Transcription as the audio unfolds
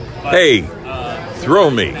Hey, throw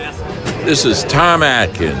me. This is Tom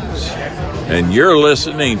Atkins, and you're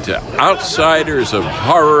listening to Outsiders of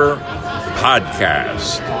Horror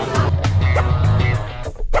Podcast.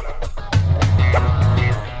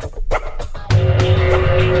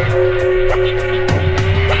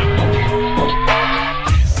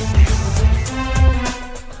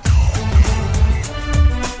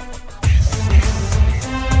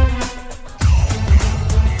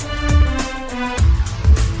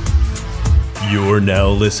 You're now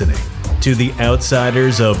listening to the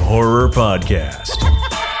Outsiders of Horror Podcast.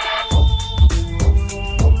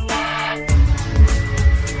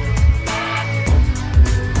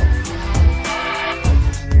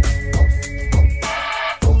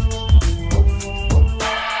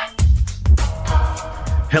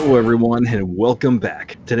 Hello everyone and welcome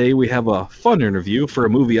back. Today we have a fun interview for a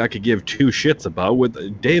movie I could give two shits about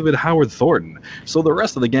with David Howard Thornton. So the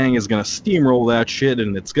rest of the gang is going to steamroll that shit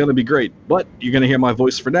and it's going to be great. But you're going to hear my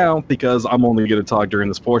voice for now because I'm only going to talk during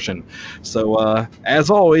this portion. So as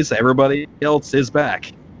always, everybody else is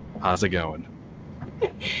back. How's it going?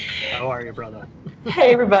 How are you, brother?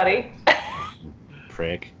 Hey everybody.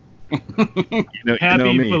 Prick.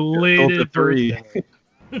 Happy me. belated birthday.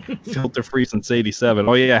 Filter free since 87.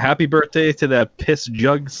 Oh yeah, happy birthday to that piss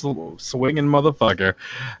jug swinging motherfucker,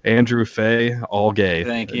 Andrew Fay, all gay.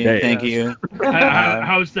 Thank you, Gay. thank you.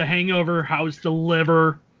 How's the hangover? How's the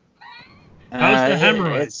liver? How's the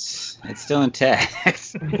hemorrhoids? It's still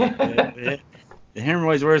intact. The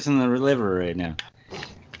hemorrhoid's worse than the liver right now.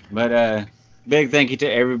 But big thank you to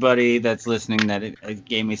everybody that's listening. That it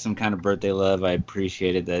gave me some kind of birthday love. I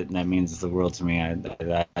appreciated that. And that means the world to me.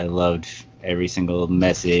 I loved every single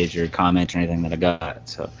message or comment or anything that I got.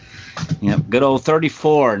 So, you know, good old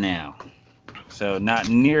 34 now. So not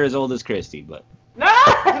near as old as Christy, but.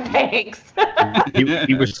 Thanks.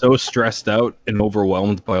 he was so stressed out and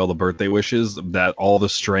overwhelmed by all the birthday wishes that all the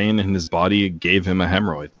strain in his body gave him a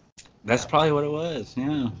hemorrhoid. That's probably what it was.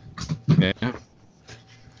 Yeah. Yeah.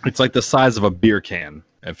 It's like the size of a beer can,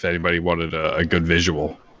 if anybody wanted a good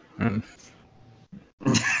visual.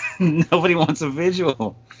 Nobody wants a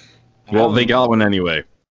visual. Well, they got one anyway.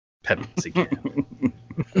 Pepsi can.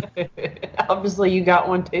 Obviously, you got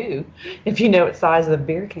one too, if you know what size of the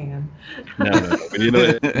beer can. No. But you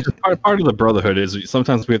know, part of the brotherhood is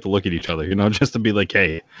sometimes we have to look at each other, you know, just to be like,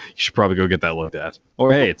 hey, you should probably go get that looked at.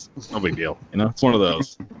 Or, hey, it's no big deal. You know, it's one of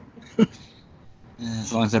those.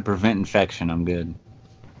 As long as I prevent infection, I'm good.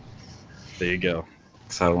 There you go.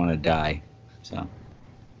 So I don't want to die. So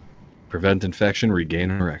Prevent infection,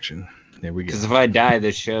 regain erection. There we go. because if I die,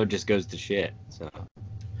 this show just goes to shit. So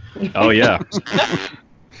Oh, yeah.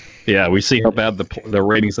 Yeah, we see how bad the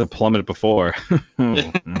ratings have plummeted before. That's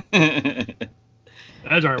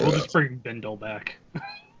all right. We'll just bring Bindle back.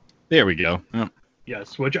 There we go. Yeah.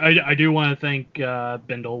 Yes, which I do want to thank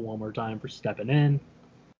Bindle one more time for stepping in.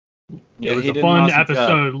 Yeah, It was he a did an fun awesome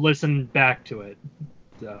episode. Listen back to it.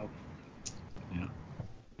 So yeah,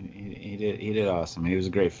 he did awesome. He was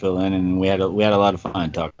a great fill-in, and we had a lot of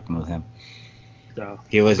fun talking with him.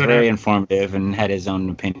 He was very informative and had his own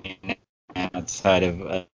opinion outside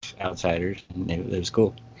of outsiders. And it was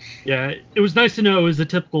cool. Yeah, it was nice to know it was a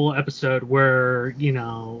typical episode where, you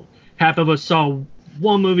know, half of us saw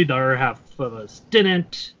one movie, the other half of us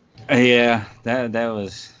didn't. Yeah, that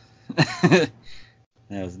was that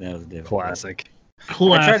was different. Classic. I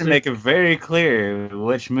tried to make it very clear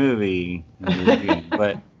which movie we reviewed,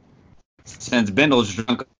 but since Bindle's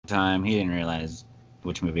drunk all the time, he didn't realize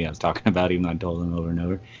which movie I was talking about, even though I told him over and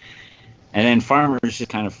over. And then Farmer's just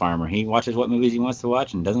kind of Farmer. He watches what movies he wants to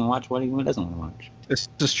watch and doesn't watch what he doesn't want to watch. This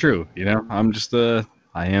is true, you know. I'm just I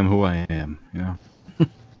am who I am, you know.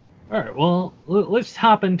 All right, well, let's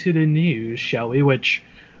hop into the news, shall we? Which,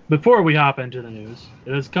 before we hop into the news,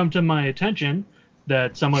 it has come to my attention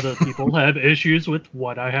that some of the people have issues with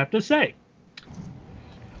what I have to say.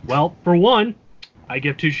 Well, for one, I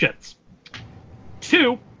give two shits.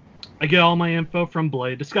 Two, I get all my info from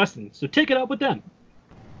Bloody Disgusting, so take it up with them.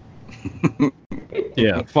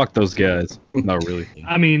 Yeah, fuck those guys. Not really.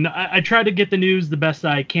 I mean, I try to get the news the best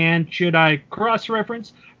I can. Should I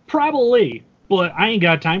cross-reference? Probably, but I ain't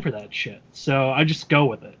got time for that shit, so I just go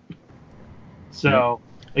with it. So,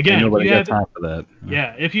 again, Nobody if you got have, time for that.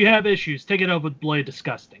 yeah, if you have issues, take it up with Bloody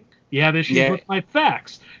Disgusting. You have issues with my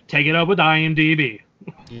facts, take it up with IMDb.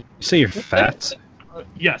 You say you're fat?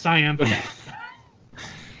 Yes, I am fat.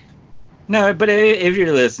 No, but if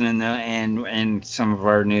you're listening though, and some of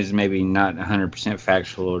our news maybe not 100%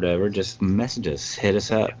 factual or whatever, just message us, hit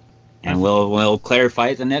us up, and we'll clarify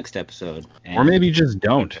it the next episode. Or maybe just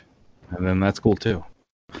don't, and then that's cool too.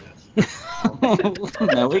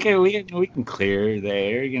 No, we can clear the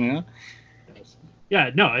air, you know. Yeah,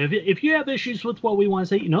 no. If you have issues with what we want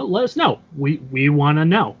to say, let us know. We want to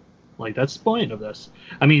know. Like, that's the point of this.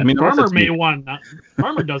 I mean Farmer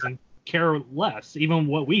Farmer doesn't care less, even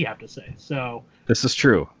what we have to say. So This is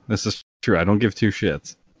true. I don't give two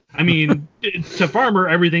shits. I mean, to Farmer,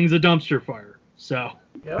 everything's a dumpster fire. So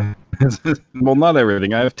Yep. Well, not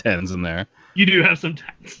everything. I have 10s in there. you do have some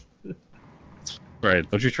tax. Right.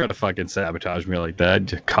 Don't you try to fucking sabotage me like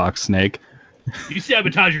that, you cock snake. You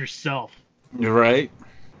sabotage yourself. You're right.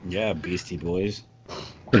 Yeah, Beastie Boys.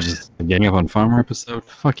 We're just a Gang Up on Farmer episode.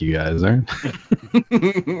 Fuck you guys, alright?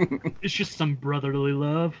 It's just some brotherly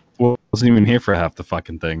love. Well, I wasn't even here for half the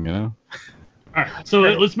fucking thing, you know? All right, so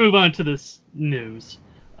let's move on to this news.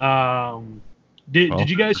 Did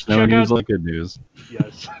you guys no check news out? like good news.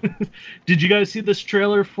 Yes. Did you guys see this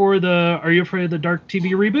trailer for the Are You Afraid of the Dark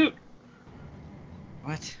TV reboot?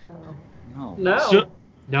 What? No. No.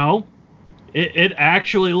 No. It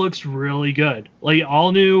actually looks really good. Like,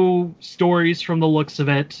 all new stories from the looks of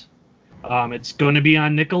it. It's going to be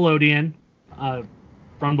on Nickelodeon.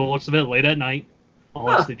 From the looks of it, late at night,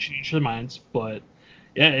 unless they change their minds. But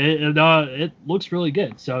yeah, it looks really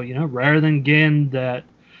good. So, rather than getting that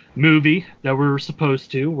movie that we were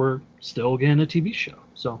supposed to, we're still getting a TV show.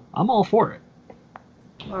 So I'm all for it.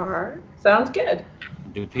 All right. Sounds good.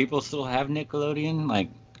 Do people still have Nickelodeon? Like,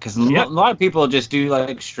 because Yep. a lot of people just do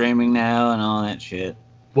like streaming now and all that shit.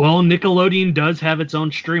 Well, Nickelodeon does have its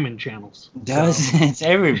own streaming channels. Does it's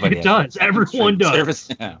everybody? It does. Everyone does. Service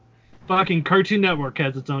now. Fucking Cartoon Network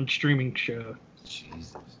has its own streaming show.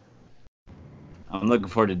 Jesus. I'm looking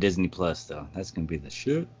forward to Disney Plus though. That's gonna be the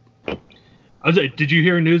shit. I was like, did you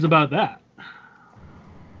hear news about that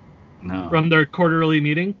No. from their quarterly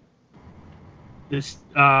meeting? This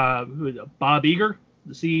who is it, Bob Iger,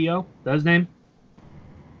 the CEO, that's his name.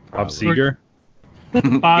 Bob Seger?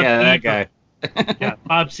 Bob yeah, that Iger. guy. Yeah,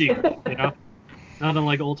 Bob Seger. Nothing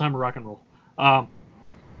like old time rock and roll.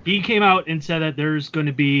 He came out and said that there's going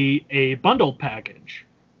to be a bundled package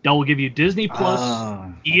that will give you Disney Plus,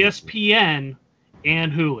 ESPN,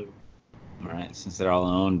 and Hulu. All right, since they're all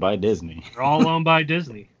owned by Disney. They're all owned by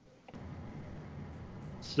Disney.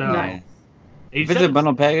 So, Nice. he If it's said- a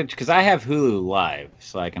bundle package, because I have Hulu Live,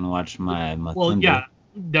 so I can watch my well, Thunder. yeah,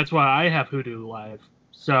 that's why I have Hulu Live.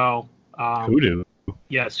 So, Hoodoo.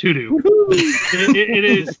 yes, Hulu. It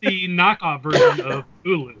is the knockoff version of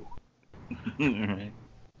Hulu. Right.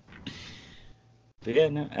 But yeah,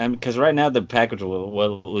 no, because right now the package,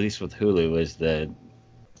 well, at least with Hulu, is the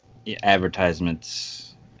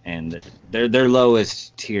advertisements and their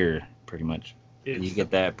lowest tier, pretty much. You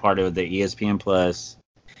get that part of the ESPN Plus,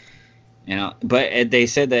 But they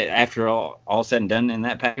said that after all said and done in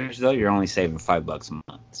that package, though, you're only saving $5 a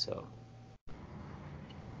month. So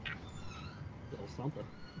Still something.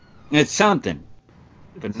 it's something,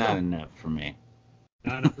 but It's not something. enough for me.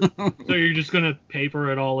 So you're just gonna pay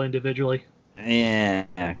for it all individually? Yeah,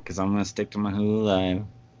 because I'm gonna stick to my Hulu Live,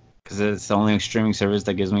 because it's the only streaming service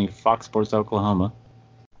that gives me Fox Sports Oklahoma.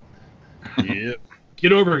 Yep.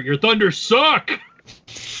 Get over it. Your Thunder suck.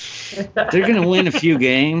 They're gonna win a few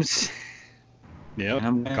games. Yep.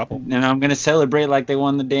 And A couple. And I'm gonna celebrate like they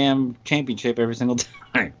won the damn championship every single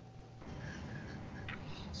time.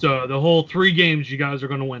 So the whole 3 games you guys are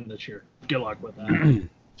gonna win this year. Good luck with that.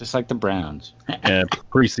 Just like the Browns. Yeah,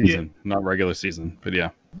 preseason, not regular season, but yeah.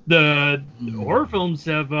 The horror films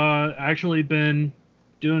have actually been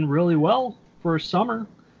doing really well for summer,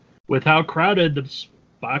 with how crowded the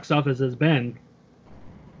box office has been.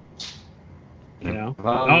 You know,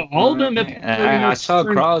 Well, all of them. I saw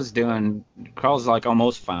Crawl's like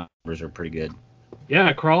almost $5 are pretty good.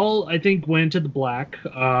 Yeah, Crawl I think went to the black.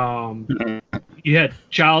 You had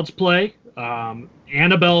Child's Play.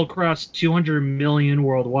 Annabelle crossed 200 million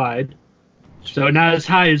worldwide, so not as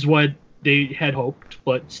high as what they had hoped,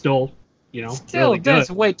 but still, Still, really good. that's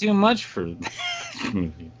way too much for this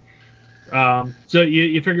movie. So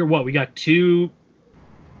you figure what we got 2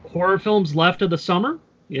 horror films left of the summer.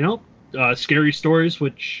 Scary Stories,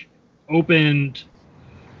 which opened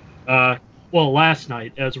last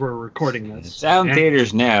night as we're recording this. It's out in And-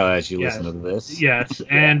 theaters now as you Yes. listen to this. Yes,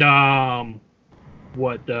 and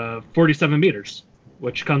 47 Meters,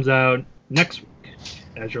 which comes out next week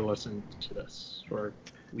as you're listening to this, or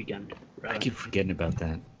weekend. I rather. keep forgetting about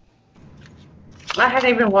that. I haven't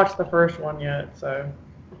even watched the first one yet, so.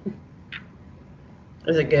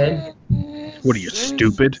 Is it good? What are you,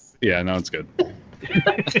 stupid? Yeah, no, it's good.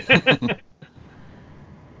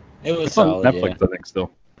 It was It's on solid, Netflix, yeah. I think,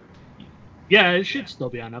 still. Yeah, it should still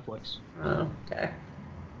be on Netflix. Oh, okay.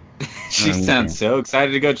 She sounds so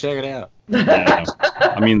excited to go check it out. Yeah.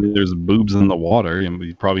 I mean, there's boobs in the water. And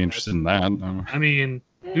you're probably interested in that. I mean,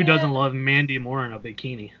 who doesn't love Mandy Moore in a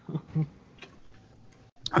bikini?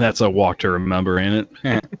 That's a walk to remember, ain't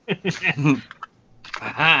it?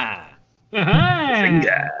 Aha!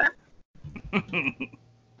 Yeah.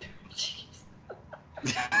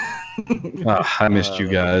 I missed you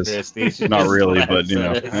guys. Not really, but you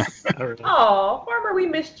know. Oh, Farmer, we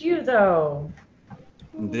missed you though.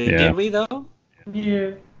 Did we though?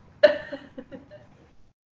 Yeah.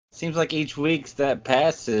 Seems like each week that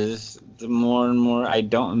passes, the more and more I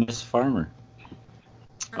don't miss Farmer.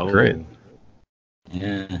 Oh, Great.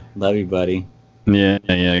 Yeah, love you, buddy. Yeah,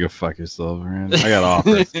 go fuck yourself, man. I got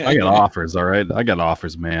offers. I got offers, all right? I got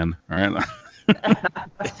offers, man, all right?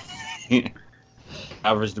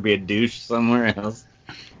 Offers to be a douche somewhere else.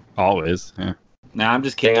 Always, yeah. Nah, I'm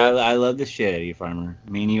just kidding. I love the shit out of you, Farmer.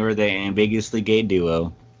 Me and you are the ambiguously gay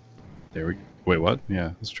duo. There we go. Wait, what?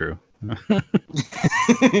 Yeah, that's true.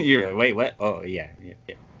 You're wait, what? Oh, yeah.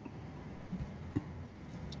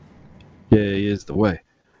 Yeah, he is the way.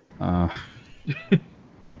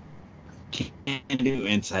 Can't do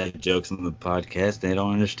inside jokes on the podcast. They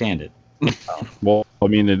don't understand it. Well, I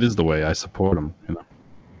mean, it is the way. I support him, you know.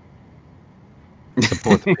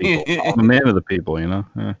 Support the people. I'm a man of the people, you know.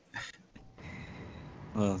 Yeah.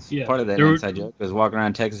 Well, Yeah, part of that inside joke was walking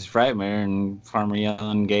around Texas Frightmare and Farmer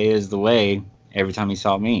yelling "gay is the way" every time he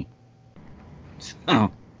saw me.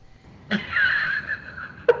 So.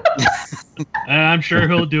 I'm sure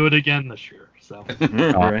he'll do it again this year. So.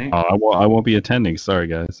 Right? I won't be attending. Sorry,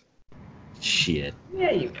 guys. Shit.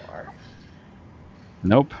 Yeah, you are.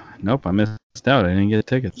 Nope. I missed out. I didn't get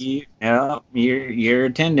tickets. You're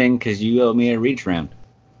attending because you owe me a reach round.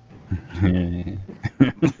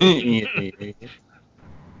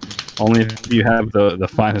 Only if you have the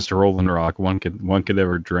finest Rolling Rock one could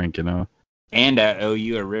ever drink, you know. And I owe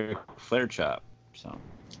you a Ric Flair chop. So.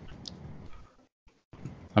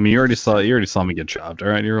 I mean, you already saw me get chopped. All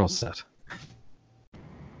right, you're all set.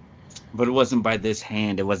 But it wasn't by this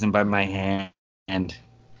hand. It wasn't by my hand.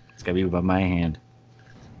 It's gotta be by my hand.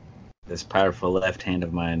 This powerful left hand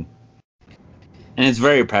of mine. And it's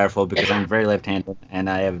very powerful because I'm very left-handed and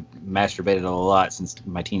I have masturbated a lot since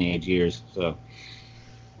my teenage years. So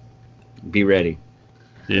be ready.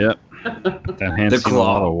 Yep. That hand's seen a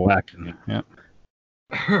lot of whacking. Yep.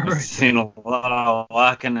 I've seen a lot of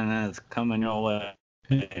whacking and it's coming your way.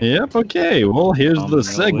 Yep, okay. Well, here's the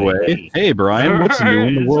segue. Hey, Brian, what's new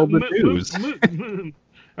in the world of news?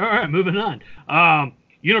 All right, moving on.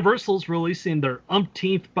 Universal's releasing their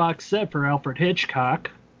umpteenth box set for Alfred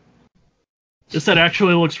Hitchcock. This set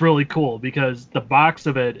actually looks really cool because the box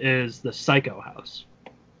of it is the Psycho house.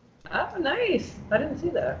 Oh, nice. I didn't see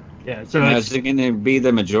that. Yeah, so Now, is it going to be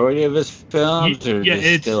the majority of his films or yeah,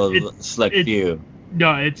 just still a select few?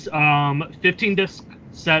 No, it's 15 disc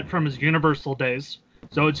set from his Universal days.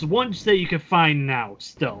 So it's ones that you can find now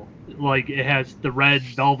still. Like it has the red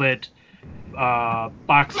velvet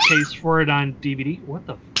box case for it on DVD. What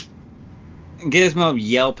the? Gizmo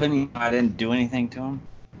yelping. I didn't do anything to him.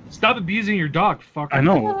 Stop abusing your dog, fucker. I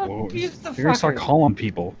know. Abuse the You're gonna start fucker. calling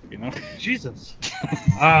people, you know. Jesus.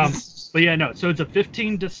 But yeah, no. So it's a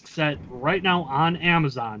 15 disc set right now on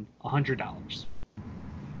Amazon, $100,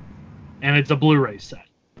 and it's a Blu-ray set.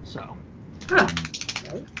 So Huh.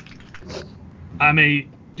 I may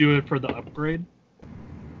do it for the upgrade,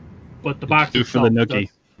 but the box Do it for the itself nookie.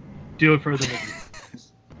 does- Do it for the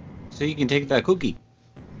nookie. So you can take that cookie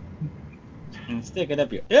and stick it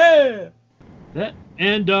up here. Yeah. That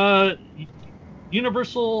and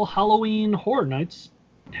Universal Halloween Horror Nights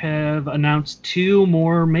have announced 2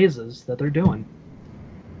 more mazes that they're doing.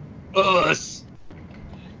 Us.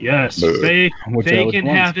 Yes, Which Faye ones? can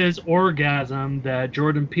have his orgasm that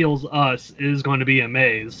Jordan Peele's Us is going to be a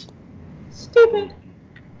maze. Stupid.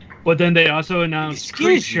 But then they also announced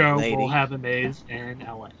Excuse Creepshow me, lady. will have a maze in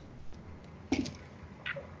LA.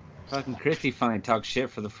 Fucking Christy finally talked shit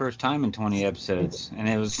for the first time in 20 episodes, and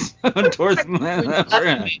it was towards my It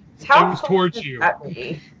was towards you. At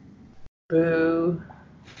me. Boo.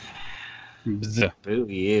 Bzz. Boo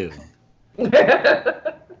you. No.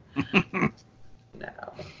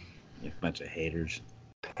 You bunch of haters.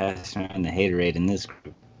 Passing around the haterade in this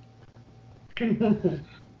group.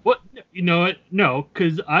 What? You know what? No,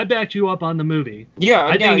 because I backed you up on the movie. Yeah,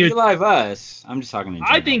 I think you it- live us. I'm just talking in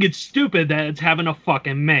general. I think it's stupid that it's having a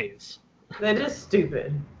fucking maze. That is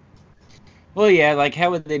stupid. Well, yeah, like how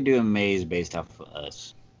would they do a maze based off of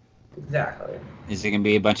us? Exactly. Is it gonna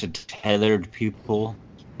be a bunch of tethered people?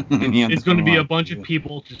 It's going to be a bunch of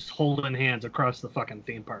people just holding hands across the fucking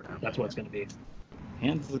theme park. That's what it's going to be.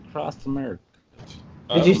 Hands across America.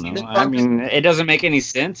 Did you see No, the I mean, it doesn't make any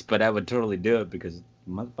sense, but I would totally do it because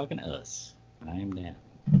motherfucking us. I am down.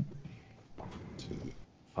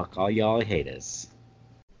 Fuck all y'all haters.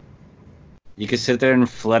 You can sit there and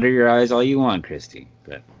flutter your eyes all you want, Christy,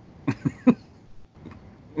 but...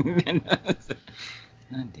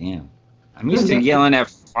 God damn. I'm used to yelling at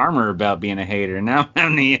Farmer about being a hater. Now I'm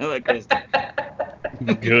having to yell at Christy.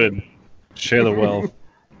 Good. Share the wealth.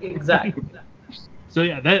 Exactly. So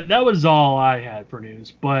yeah, that was all I had for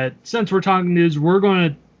news. But since we're talking news, we're going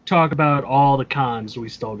to talk about all the cons we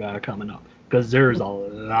still got coming up, because there's a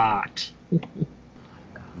lot.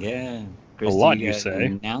 Yeah. A lot, you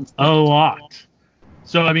say? A lot.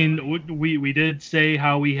 So I mean, we did say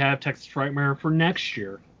how we have Texas Frightmare for next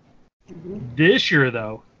year. This year,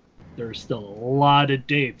 though, there's still a lot of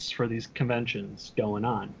dates for these conventions going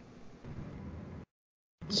on.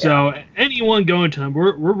 So anyone going to them,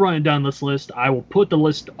 we're running down this list. I will put the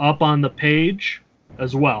list up on the page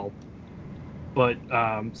as well. But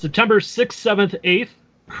September 6th, 7th, 8th,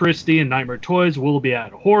 Christie and Nightmare Toys will be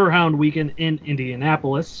at Horror Hound Weekend in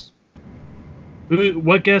Indianapolis.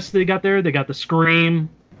 What guests they got there? They got the Scream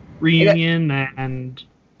reunion and...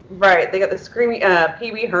 Right, they got the Screaming...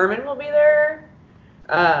 Pee-wee Herman will be there.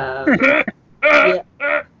 Yeah.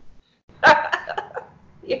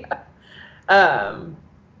 Yeah.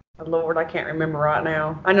 Lord, I can't remember right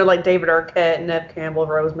now. I know like David Arquette, Neve Campbell,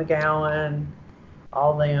 Rose McGowan,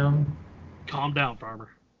 all them. Calm down, Farmer.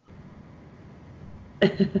 I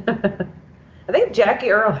think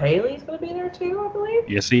Jackie Earl Haley's going to be there too, I believe.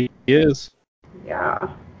 Yes, he is.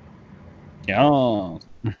 Yeah. Yeah. All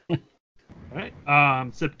right.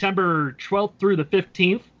 September 12th through the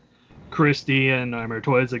 15th, Christie and Nightmare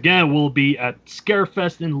Toys again will be at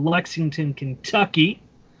Scarefest in Lexington, Kentucky.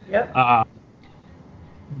 Yep.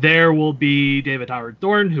 There will be David Howard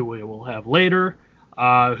Thornton, who we will have later.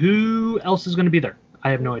 Who else is going to be there?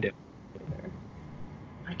 I have no idea.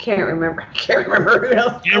 I can't remember who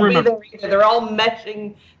else will be there either. They're all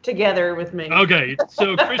meshing together with me. Okay,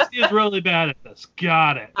 so Christy is really bad at this.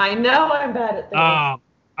 Got it. I know I'm bad at this.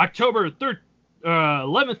 October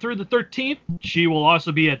 11th through the 13th, she will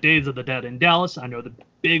also be at Days of the Dead in Dallas. I know the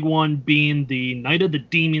big one being the Night of the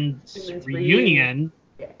Demons reunion,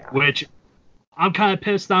 which I'm kind of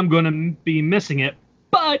pissed I'm going to be missing it.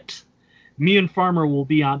 But me and Farmer will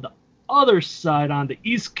be on the other side on the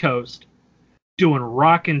East Coast doing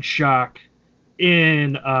Rock and Shock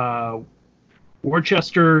in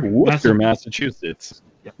Worcester, Massachusetts.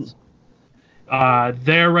 Yes.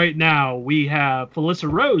 There right now we have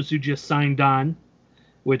Felissa Rose, who just signed on,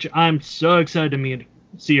 which I'm so excited to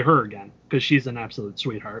see her again because she's an absolute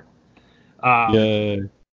sweetheart. You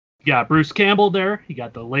got Bruce Campbell there. You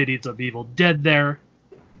got the Ladies of Evil Dead there.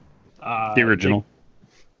 The original.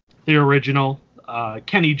 The original.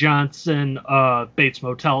 Kenny Johnson, Bates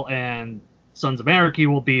Motel, and Sons of Anarchy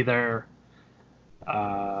will be there.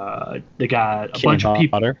 They got a bunch of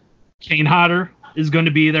people. Kane Hodder is going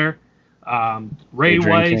to be there. Ray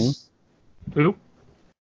Weiss. Who?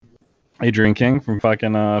 Adrian King from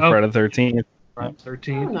fucking Friday the 13th. Friday the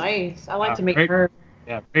 13th. Oh, nice. I like to meet her.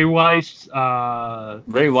 Yeah, Ray Weiss.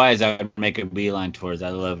 Ray Wise, I would make a beeline towards. I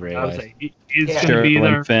love Ray Wise. He's going to be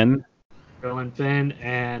there. Finn. Sherilyn Finn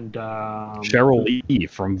and Cheryl Lee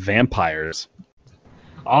from Vampires.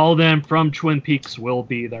 All of them from Twin Peaks will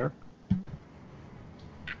be there.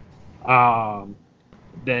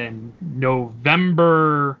 Then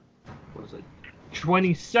November, what was it?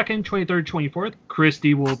 22nd, 23rd, 24th,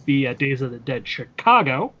 Christie will be at Days of the Dead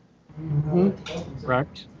Chicago. Mm-hmm.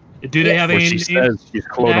 Correct. Do they have any names? She says she's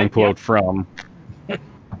quote unquote from.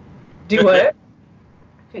 Do what?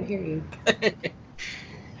 Couldn't hear you.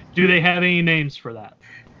 Do they have any names for that?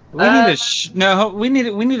 We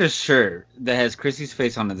need we need a shirt that has Chrissy's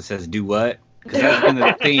face on it that says "Do what?" Because that's been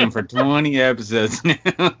the theme for 20 episodes now.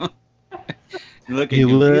 Look at you,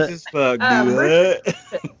 confused as fuck. Do what?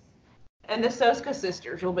 And the Soska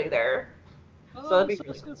sisters will be there. So that'll be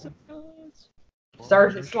really cool.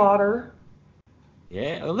 Sergeant Slaughter.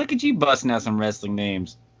 Yeah, well, look at you busting out some wrestling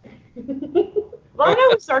names. Well, I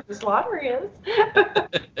know who Sergeant Slaughter is.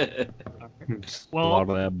 Well, a lot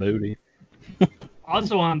of that booty.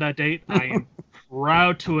 Also on that date, I am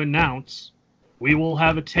proud to announce we will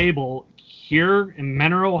have a table here in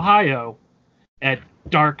Menor, Ohio at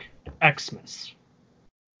Dark Xmas.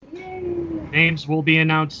 Yay. Names will be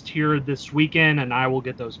announced here this weekend, and I will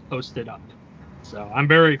get those posted up. So I'm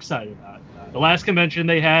very excited about it. The last convention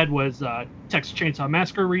they had was Texas Chainsaw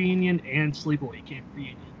Massacre reunion and Sleepaway Camp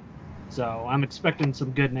reunion. So I'm expecting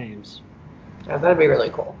some good names. Yeah, that'd be really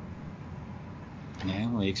cool. Yeah,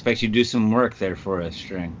 we expect you to do some work there for us,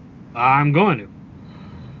 String. I'm going to.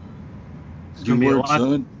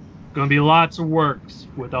 It's gonna be lots of works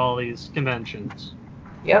with all these conventions.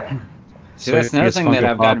 Yep. See, that's another thing that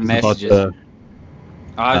I've gotten messages.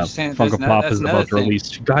 I was just saying, Funko Pop is about to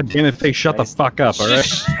release. God damn it, Faye, shut the fuck up, all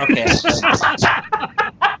right? Okay.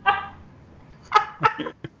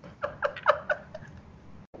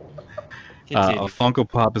 Funko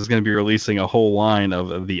Pop is going to be releasing a whole line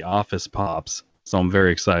of the Office Pops, so I'm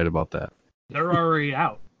very excited about that. They're already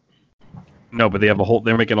out. No, but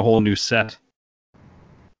they're making a whole new set.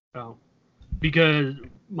 Oh, because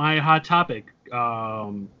my Hot Topic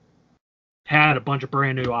had a bunch of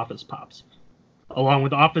brand new Office Pops, along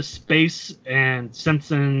with Office Space and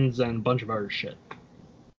Simpsons and a bunch of other shit.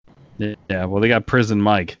 Yeah, well, they got Prison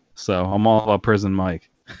Mike, so I'm all about Prison Mike.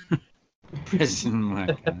 Prison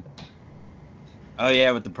Mike. Oh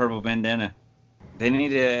yeah, with the purple bandana. They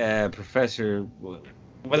need a professor.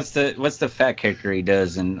 What's the fat character he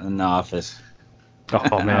does in The Office?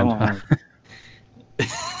 Oh man,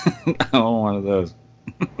 I want one of those.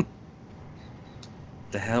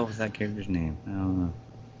 The hell was that character's name? I don't know.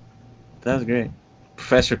 That was great,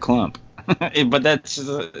 Professor Clump. But that's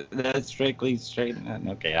strictly straight.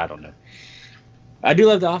 Okay, I don't know. I do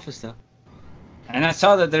love The Office though, and I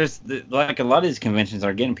saw that there's like a lot of these conventions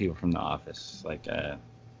are getting people from The Office. Like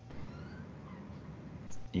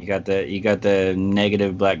you got the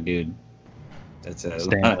negative black dude. That's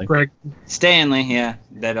Stanley, yeah,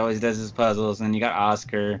 that always does his puzzles, and you got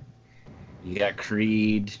Oscar. You got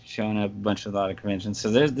Creed showing up a lot of conventions. So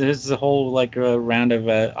there's a whole like a round of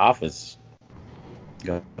Office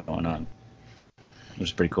going on, which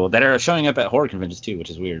is pretty cool. That are showing up at horror conventions too, which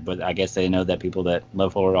is weird. But I guess they know that people that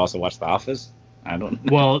love horror also watch The Office. I don't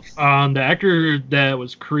know. Well, the actor that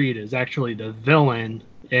was Creed is actually the villain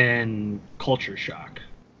in Culture Shock.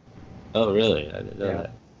 Oh, really? I didn't know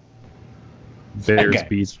that. Bears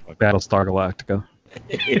beats Battlestar Galactica.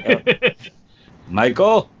 Yeah.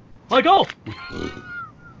 Michael.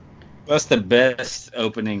 That's the best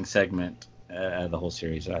opening segment of the whole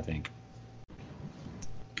series, I think.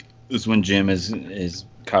 Is when Jim is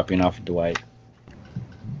copying off of Dwight.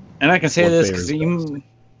 And I can say this because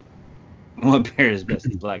what bear is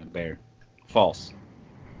best? Black bear. False.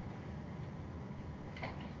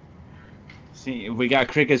 See, we got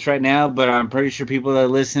crickets right now, but I'm pretty sure people that are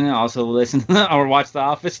listening also listen or watch The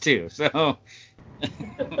Office too. So.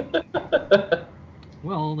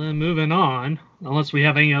 Well, then moving on, unless we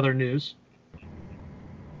have any other news.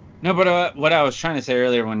 No, but what I was trying to say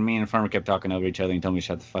earlier when me and Farmer kept talking over each other and told me to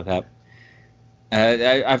shut the fuck up.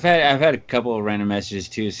 I've had a couple of random messages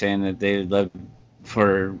too saying that they'd love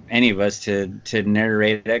for any of us to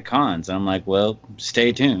narrate at cons. I'm like, well,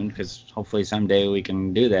 stay tuned because hopefully someday we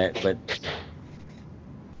can do that. But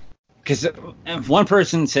because one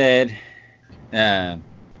person said that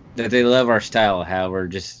they love our style, how we're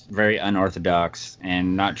just very unorthodox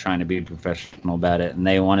and not trying to be professional about it, and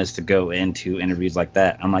they want us to go into interviews like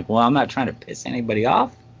that. I'm like, well, I'm not trying to piss anybody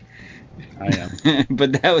off. I know,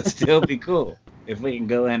 but that would still be cool if we can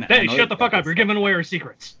go in. Hey, shut the fuck up! You're giving away our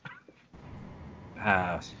secrets.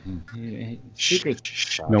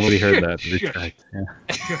 Secrets. Nobody heard that.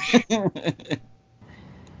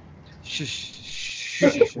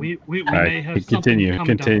 We right, may have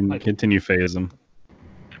continue phase them.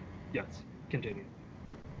 Yes, continue.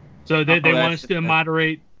 So they want us to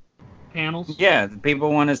moderate panels? Yeah,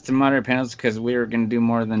 people want us to moderate panels because we were going to do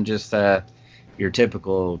more than just your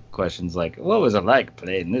typical questions like, what was it like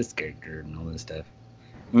playing this character and all this stuff.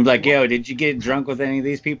 We'd be like, yo, did you get drunk with any of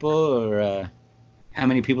these people? Or how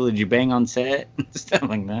many people did you bang on set? Stuff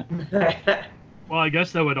like that. Well, I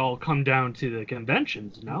guess that would all come down to the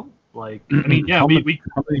conventions, no? Like, I mean, yeah,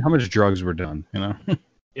 how much drugs were done, you know?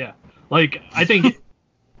 Yeah. Like, I think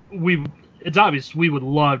it's obvious we would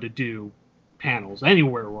love to do panels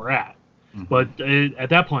anywhere we're at. Mm-hmm. But at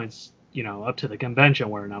that point, it's, up to the convention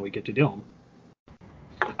where now we get to do them.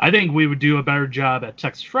 I think we would do a better job at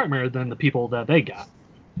Texas Frightmare than the people that they got.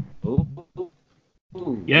 Ooh,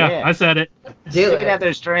 yeah, I said it. Stick it out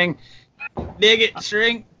there, String. Dig it,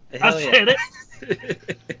 String. Said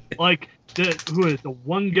it. Like, who is the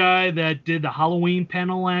one guy that did the Halloween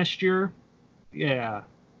panel last year? Yeah.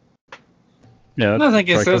 Yeah, nothing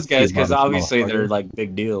against those guys because obviously they're like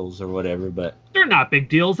big deals or whatever, but they're not big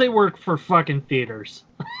deals. They work for fucking theaters.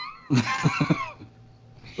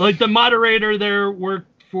 Like the moderator there worked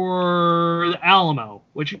for the Alamo,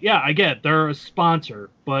 which I get they're a sponsor,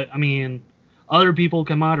 but I mean, other people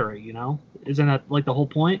can moderate. Isn't that like the whole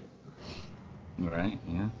point? Right.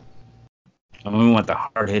 Yeah. And we want the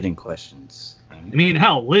hard-hitting questions. Right? I mean,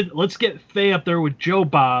 hell, let's get Faye up there with Joe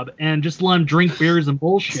Bob and just let him drink beers and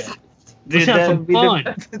bullshit. Let's have some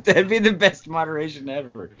fun. That'd be the best moderation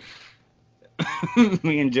ever.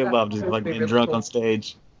 Me and Joe Bob just like getting drunk on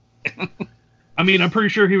stage. I mean, I'm pretty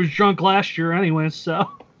sure he was drunk last year anyway, so.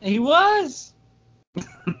 He was.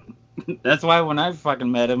 That's why when I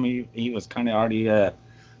fucking met him, he was kind of already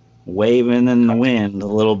waving in the wind a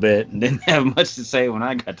little bit and didn't have much to say when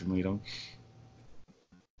I got to meet him.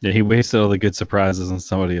 Yeah, he wasted all the good surprises on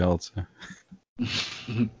somebody else.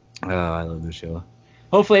 Oh, I love the show.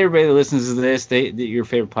 Hopefully everybody that listens to this, your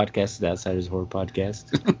favorite podcast is the Outsiders Horror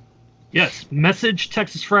Podcast. Yes, message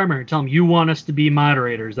Texas Framer and tell them you want us to be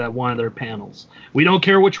moderators at one of their panels. We don't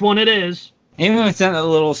care which one it is. Even if it's in a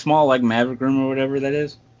little small, like, Maverick room or whatever that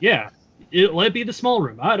is. Yeah, let it be the small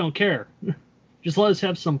room. I don't care. Just let us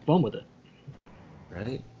have some fun with it.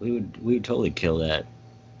 Right? We'd totally kill that.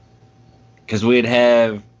 Because we'd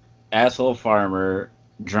have Asshole Farmer,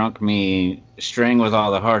 Drunk Me, String with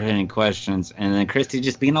all the hard-hitting questions, and then Christy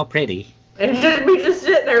just being all pretty. And we just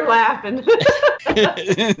sitting there laughing.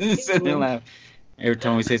 Sitting there laughing. Every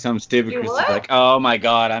time we say something stupid, Christy's like, oh my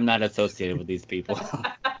god, I'm not associated with these people.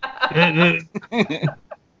 I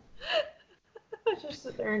just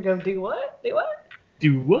sit there and go, do what? Do what?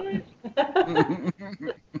 Do what?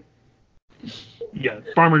 Yeah,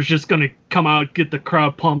 Farmer's just gonna come out, get the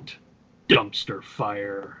crowd pumped. Dumpster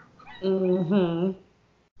fire. Mm-hmm.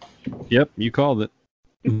 Yep, you called it.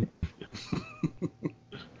 This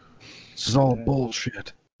is all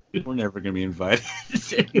bullshit. We're never going to be invited.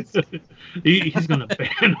 He's going to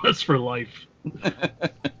ban us for life.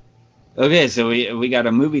 Okay, so we got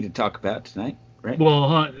a movie to talk about tonight, right?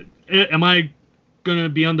 Well, am I going to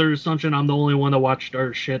be under the assumption I'm the only one that watched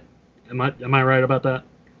our shit? Am I right about that?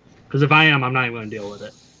 Because if I am, I'm not even going to deal with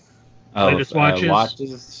it. Latest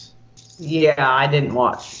watches? Yeah, I didn't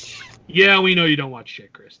watch. Yeah, we know you don't watch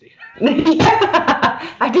shit, Christy.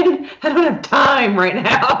 Yeah, I don't have time right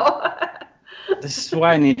now. This is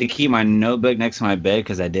why I need to keep my notebook next to my bed,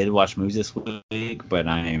 because I did watch movies this week, but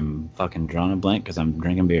I'm fucking drawing a blank because I'm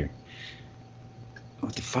drinking beer.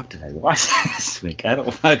 What the fuck did I watch this week? I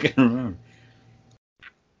don't fucking remember.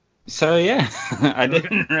 So yeah, I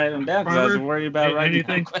didn't write them down because I was worried about writing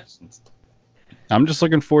down questions. I'm just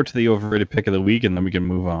looking forward to the overrated pick of the week, and then we can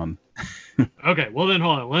move on. Okay, well then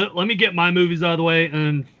hold on. Let me get my movies out of the way,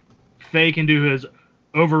 and Faye can do his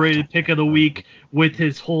overrated pick of the week with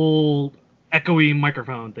his whole echoey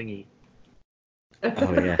microphone thingy.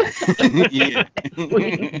 Oh yeah. Yeah. All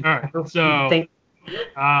right. So,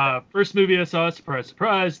 first movie I saw, surprise,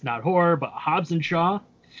 surprise, not horror, but Hobbs and Shaw,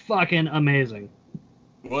 fucking amazing.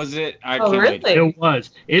 Was it? Really? It was.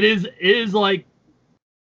 It is like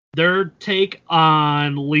their take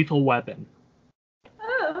on Lethal Weapon.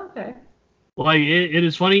 Oh, okay. Like it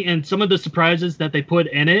is funny, and some of the surprises that they put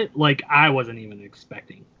in it, like I wasn't even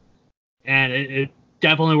expecting, and it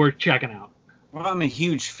definitely worth checking out. Well, I'm a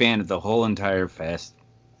huge fan of the whole entire Fast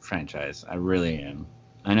franchise. I really am.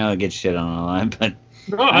 I know I get shit on a lot, but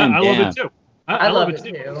I love it too. I love it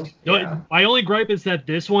too. Yeah. My only gripe is that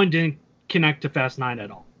this one didn't connect to Fast 9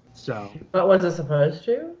 at all. So. But was it supposed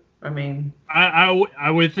to? I mean.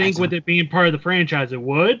 I would think with it being part of the franchise it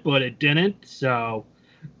would, but it didn't. So.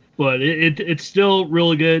 But it's still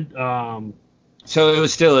really good. So it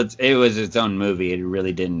was still it was its own movie. It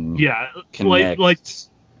really didn't. Yeah. Connect like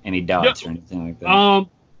any dots or anything like that.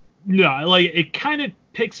 No, like it kind of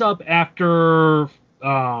picks up after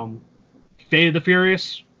Fate of the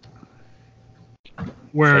Furious,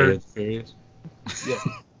 where Fate of the Furious? Yeah,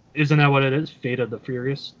 isn't that what it is? Fate of the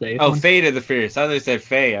Furious. Fate of the Furious. I thought they said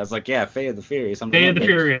Faye. I was like, yeah, Fate of the Furious. Fate of the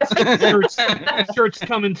Furious. Shirts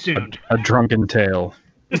coming soon. A drunken tale.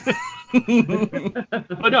 But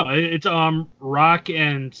no, it's Rock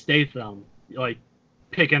and Statham like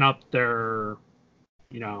picking up their,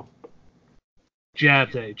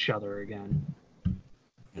 jabs at each other again.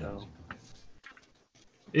 So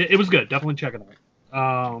it was good. Definitely check it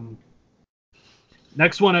out.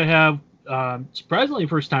 Next one I have, surprisingly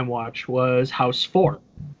first time watch, was House 4.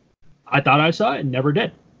 I thought I saw it and never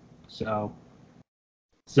did. So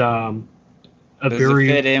it's Does it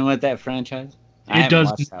fit in with that franchise? It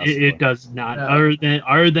does. It does not. No.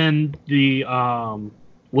 Other than the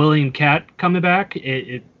William Cat coming back,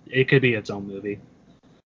 it could be its own movie.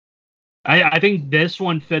 I think this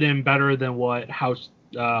one fit in better than what House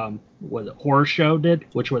Horror Show did,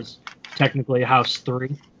 which was technically House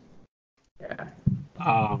 3. Yeah.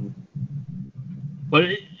 But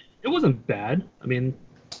it wasn't bad. I mean,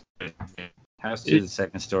 House 2, the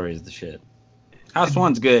second story is the shit. House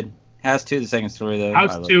 1's good. House 2, the second story, though.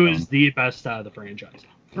 House 2 is the best out of the franchise.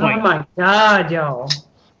 Oh my god, y'all.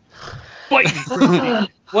 Fight me.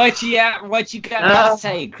 What you got to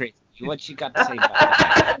say, Chris? What you got to say about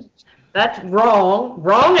that? That's wrong.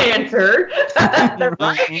 Wrong answer. The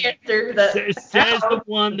right answer. Says the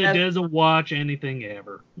one that doesn't watch anything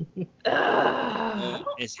ever.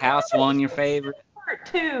 Is House 1 your favorite? Part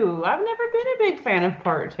 2. I've never been a big fan of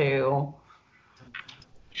Part 2.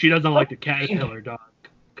 She doesn't like the caterpillar dog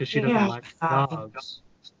because she doesn't like dogs.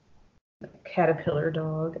 Caterpillar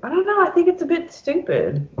dog. I don't know. I think it's a bit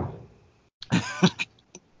stupid. I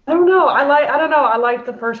don't know. I like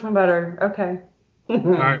the first one better. Okay. All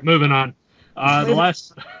right, moving on. The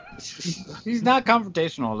last. He's not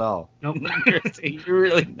confrontational at all. Nope. You're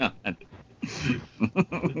really not.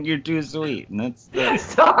 You're too sweet. And that's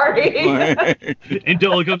Sorry.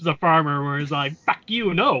 Until it comes the farmer where he's like, fuck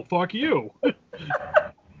you, no, fuck you.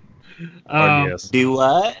 Yes. Do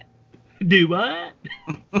what? Do what?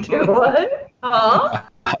 Do what? Huh?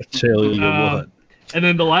 I'll tell you what. And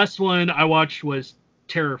then the last one I watched was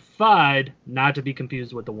Terrified, not to be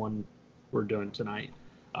confused with the one we're doing tonight.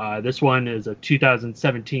 This one is a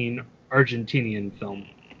 2017 Argentinian film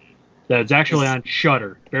that's actually on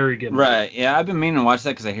Shudder. Very good. Right. Yeah, I've been meaning to watch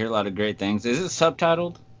that because I hear a lot of great things. Is it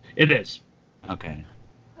subtitled? It is. Okay.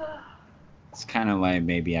 It's kind of why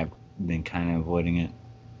maybe I've been kind of avoiding it.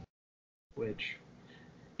 Which,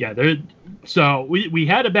 yeah, so we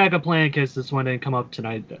had a backup plan in case this one didn't come up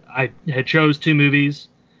tonight. I had chose 2 movies.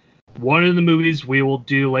 One of the movies we will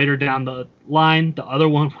do later down the line. The other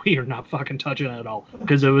one we are not fucking touching at all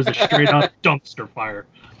because it was a straight up dumpster fire.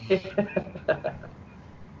 Let's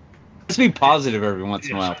be positive every once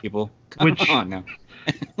in a while, people. Come on now.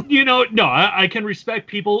 No, I can respect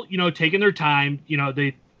people, taking their time.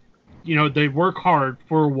 They work hard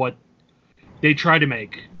for what they try to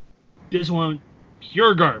make. This one,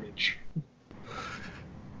 pure garbage.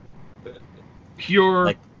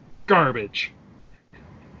 Pure garbage.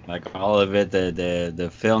 Like all of it, the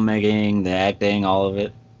filmmaking, the acting, all of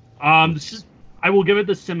it. I will give it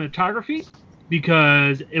the cinematography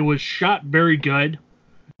because it was shot very good.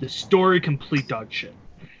 The story, complete dog shit.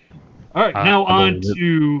 All right, now on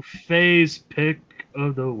to Faye's pick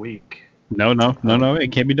of the week. No,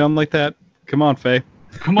 it can't be done like that. Come on, Faye.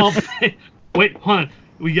 Come on, Faye. Wait, hold on.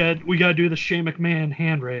 We got to do the Shane McMahon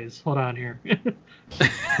hand raise. Hold on here.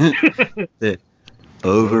 The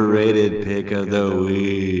overrated pick of the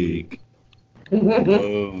week.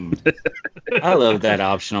 Boom. I love that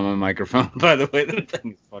option on my microphone, by the way. That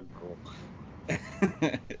thing is fucking cool.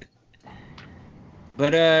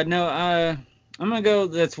 But no, I'm gonna go.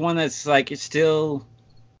 That's one that's like it's still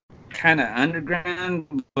kind of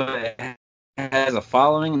underground, but has a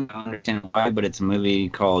following. I don't understand why, but it's a movie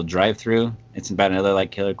called Drive Through. It's about another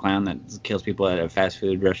killer clown that kills people at a fast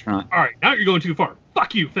food restaurant. All right, now you're going too far.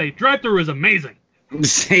 Fuck you, Faye. Drive Through is amazing.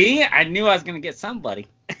 See, I knew I was gonna get somebody,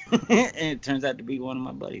 and it turns out to be one of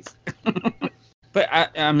my buddies. But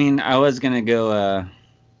I mean, I was gonna go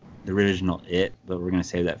the original It, but we're gonna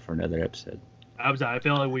save that for another episode. I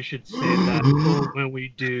feel like we should save that for when we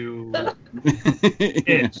do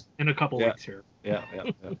It in a couple weeks here. Yeah.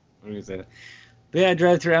 We're gonna say that. But yeah,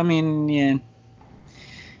 Drive Through. I mean, yeah,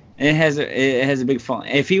 it has a big fall.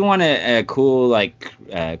 If you want a cool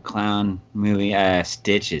clown movie,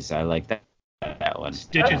 Stitches. I like that one.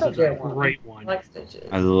 Stitches is a great one. I like Stitches.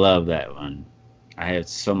 I love that one. I had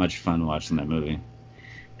so much fun watching that movie.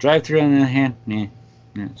 Drive Through, on the other hand,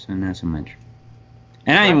 not so much.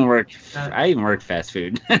 And I even worked fast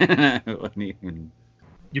food.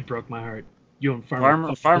 You broke my heart. You and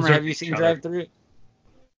Farmer, have you seen Drive Through?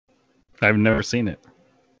 I've never seen it.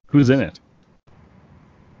 Who's in it?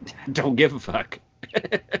 Don't give a fuck.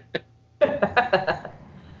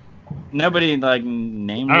 Nobody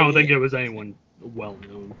named. I don't think it was anyone well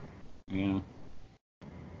known. Yeah.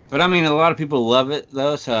 But I mean, a lot of people love it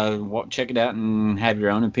though, so check it out and have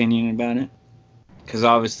your own opinion about it. Because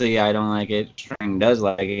obviously I don't like it. String does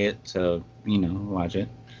like it, so watch it.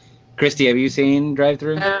 Christy, have you seen Drive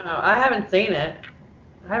Through? No, I haven't seen it.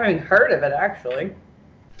 I haven't heard of it actually.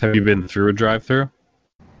 Have you been through a drive-through?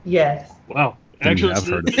 Yes. Wow. Actually,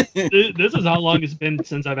 this is how long it's been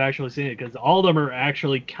since I've actually seen it, because all of them are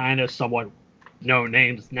actually kind of somewhat known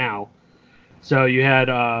names now. So you had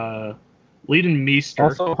Leiden Meester.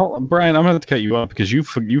 Also, hold on, Brian, I'm going to have to cut you off because you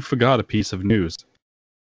forgot a piece of news.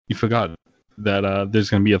 You forgot that there's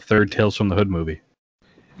going to be a third Tales from the Hood movie.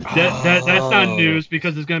 That's not news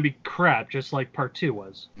because it's going to be crap, just like Part 2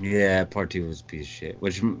 was. Yeah, Part 2 was a piece of shit,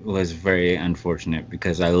 which was very unfortunate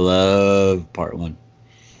because I love Part 1.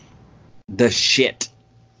 The shit.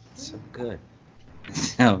 So good.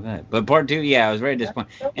 So good. But Part 2, yeah, I was very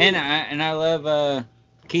disappointed. And I love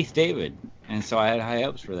Keith David, and so I had high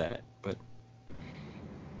hopes for that. But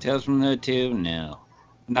Tales from the Hood 2, no.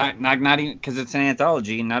 Not even because it's an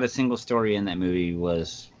anthology. Not a single story in that movie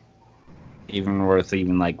was even worth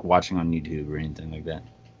even like watching on YouTube or anything like that.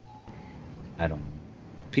 I don't know.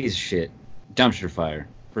 Piece of shit. Dumpster fire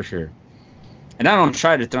for sure. And I don't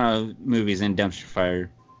try to throw movies in dumpster fire,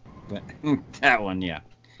 but that one, yeah.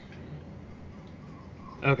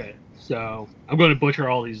 Okay, so I'm going to butcher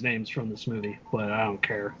all these names from this movie, but I don't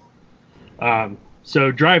care.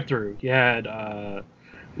 So Drive-Thru, you had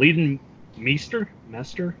Leighton Meester?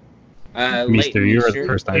 Meester, you were the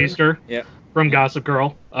first time. Meester, Yep. From Gossip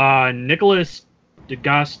Girl. Nicholas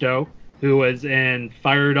DeGasto, who was in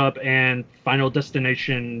Fired Up and Final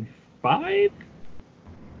Destination 5?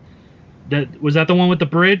 Was that the one with the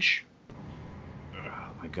bridge? Oh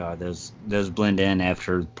my god, those blend in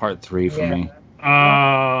after part 3 for me.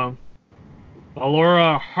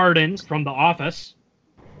 Laura Hardin from The Office.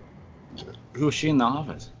 Who was she in The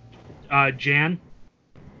Office? Jan.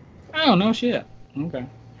 Oh, no shit. Okay.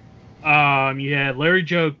 You had Larry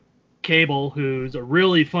Joe Cable, who's a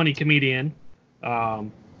really funny comedian.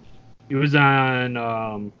 He was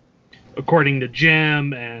on According to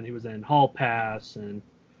Jim, and he was in Hall Pass, and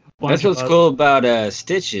that's what's cool about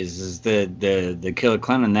Stitches is the killer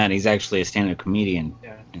clown in that. He's actually a stand-up comedian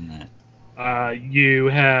in that. You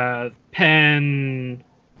have Penn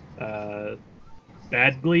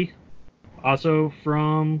Badgley, also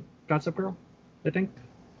from Gossip Girl, I think.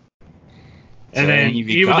 And then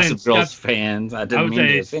he was in Girls fans. I didn't mean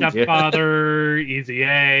to offend you. Stepfather, Easy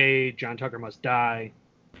A, John Tucker Must Die.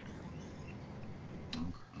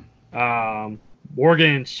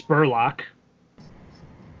 Morgan Spurlock.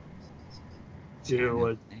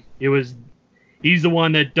 He's the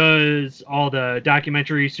one that does all the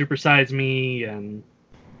documentary Super Size Me and.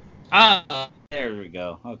 There we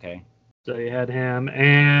go. Okay. So you had him,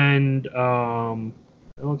 and it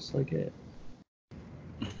looks like it.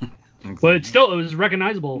 But it was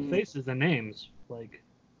recognizable faces and names, like.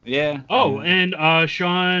 Yeah. Oh, and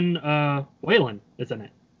Sean Whalen is in it.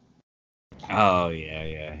 Oh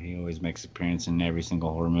yeah. He always makes appearance in every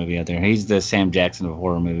single horror movie out there. He's the Sam Jackson of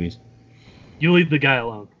horror movies. You leave the guy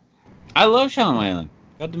alone. I love Sean Whalen.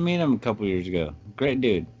 Got to meet him a couple years ago. Great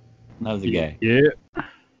dude. Love the guy. Yeah.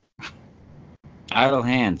 Idle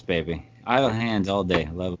Hands, baby. Idle Hands all day.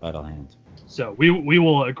 Love Idle Hands. So we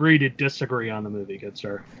will agree to disagree on the movie, good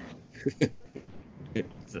sir.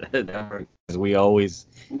 We always,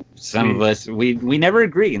 some of us, we never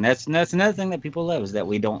agree, and that's another thing that people love is that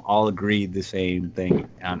we don't all agree the same thing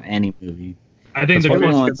on any movie. I think we're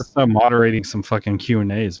gonna start moderating some fucking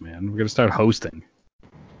Q&As, man. We're gonna start hosting.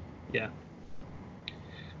 Yeah.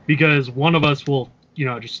 Because one of us will,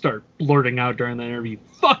 just start blurting out during the interview,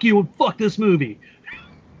 "Fuck you and fuck this movie."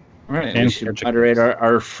 Right. And we should moderate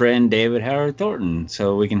our friend David Howard Thornton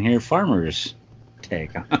so we can hear Farmer's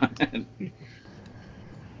take on it.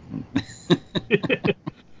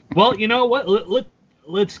 Well, you know what?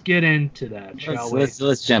 Let's get into that, shall we?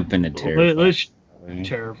 Let's jump into Terrifier.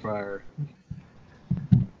 Terrifier.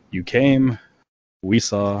 You came, we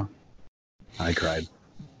saw, I cried.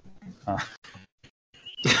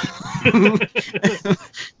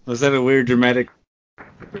 Was that a weird dramatic?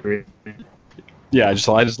 Yeah, I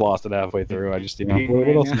just lost it halfway through. I just, what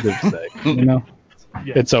else is there to say?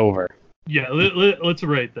 Yeah. It's over. Yeah, let's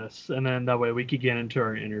rate this, and then that way we can get into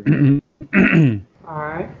our interview. All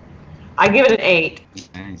right. I give it an 8.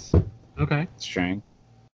 Nice. Okay. Strength.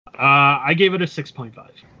 I gave it a 6.5.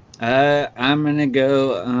 I'm gonna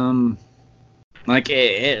go. Like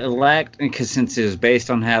it lacked because since it was based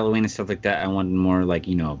on Halloween and stuff like that, I wanted more like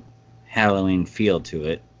Halloween feel to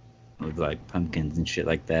it, with like pumpkins and shit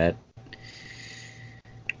like that.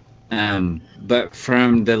 But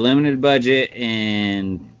from the limited budget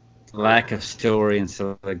and lack of story and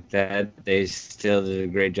stuff like that, they still did a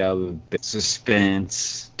great job of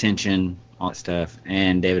suspense, tension, all that stuff.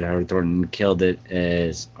 And David Howard Thornton killed it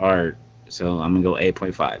as art. So I'm gonna go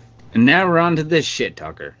 8.5. And now we're on to this shit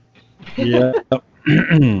talker. Yeah.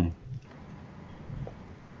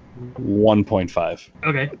 1.5.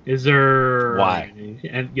 Okay. Is there why?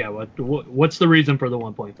 And yeah, what's the reason for the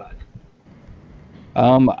 1.5?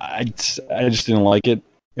 I just didn't like it.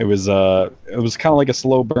 It was kind of like a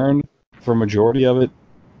slow burn for a majority of it.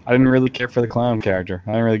 I didn't really care for the clown character.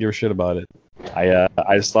 I didn't really give a shit about it. I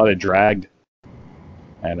just thought it dragged.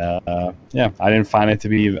 And I didn't find it to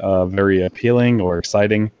be very appealing or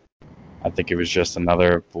exciting. I think it was just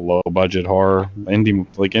another low budget horror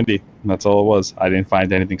indie. That's all it was. I didn't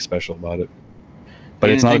find anything special about it.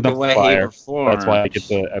 But it's not a dumpster fire. That's why I get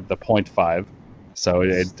the 0.5. So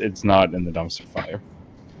it's not in the dumpster fire.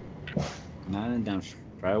 Not in dumpster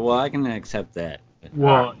fire. Well, I can accept that.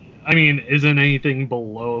 Well, I mean, isn't anything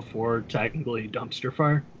below 4 technically dumpster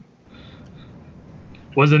fire?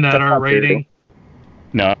 Wasn't that That's our not true. rating?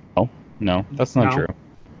 No, that's not No?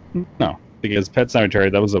 true. No, because Pet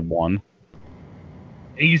Sematary, that was a 1.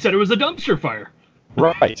 And you said it was a dumpster fire.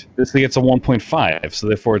 Right. This thing gets a 1.5, so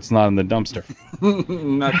therefore it's not in the dumpster.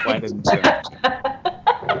 Not quite as much.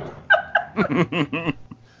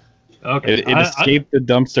 Okay. It escaped the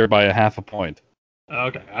dumpster by a 0.5 point.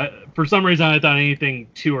 Okay. For some reason, I thought anything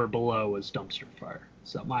 2 or below was dumpster fire.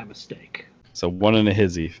 So my mistake. So 1 and a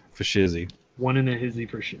hizzy for shizzy. 1 in a hizzy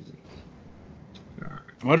for shizzy. All right.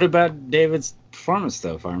 What about David's performance,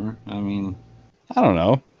 though, Farmer? I mean, I don't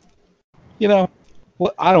know. You know,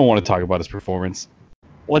 well, I don't want to talk about his performance.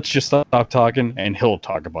 Let's just stop talking, and he'll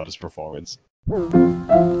talk about his performance.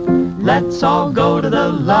 Let's all go to the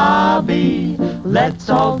lobby. Let's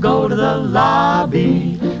all go to the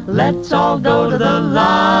lobby. Let's all go to the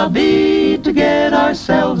lobby to get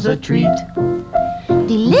ourselves a treat.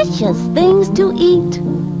 Delicious things to eat.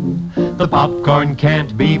 The popcorn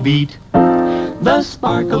can't be beat. The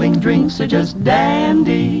sparkling drinks are just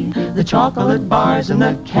dandy. The chocolate bars and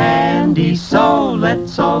the candy. So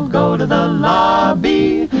let's all go to the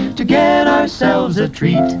lobby to get ourselves a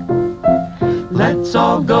treat. Let's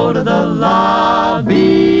all go to the lobby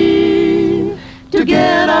to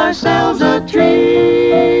get ourselves a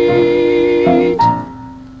treat.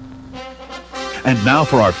 And now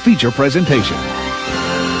for our feature presentation.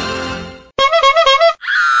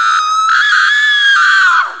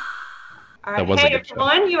 All That was a right, hey good show.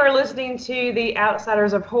 everyone, you are listening to The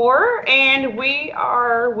Outsiders of Horror, and we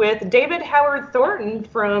are with David Howard Thornton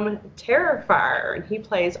from TERRIFIER, and he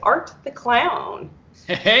plays Art the Clown.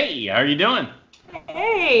 Hey, how are you doing?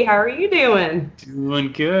 Hey, how are you doing?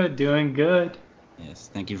 Doing good, doing good. yes,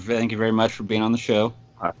 thank you very much for being on the show.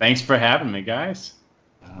 Thanks for having me, guys.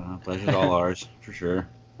 Pleasure's all ours, for sure.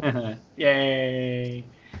 Yay.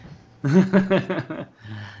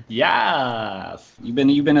 Yes. You've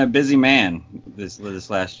been a busy man this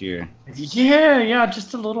last year. Yeah,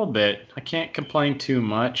 just a little bit. I can't complain too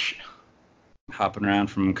much. Hopping around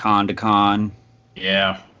from con to con.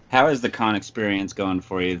 Yeah. How is the con experience going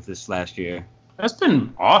for you this last year? That's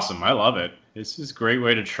been awesome. I love it. It's just a great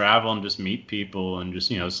way to travel and just meet people and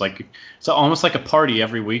just, it's almost like a party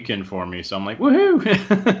every weekend for me. So I'm like, woohoo!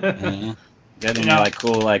 Yeah. Got any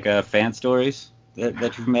cool fan stories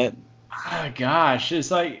that you've met? Oh, gosh,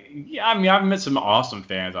 it's like, yeah, I mean, I've met some awesome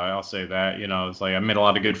fans. I'll say that. It's like I made a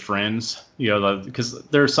lot of good friends. Because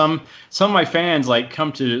there are some of my fans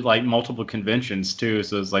come to multiple conventions too.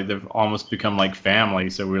 So it's like they've almost become like family.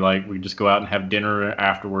 So we just go out and have dinner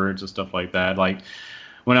afterwards and stuff like that. Like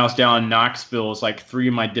when I was down in Knoxville, it's like 3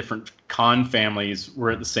 of my different con families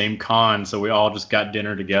were at the same con. So we all just got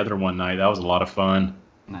dinner together one night. That was a lot of fun.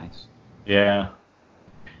 Nice. Yeah.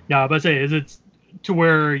 Yeah, but say, is it to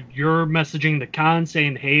where you're messaging the con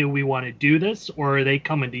saying, hey, we want to do this, or are they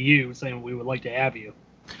coming to you saying we would like to have you?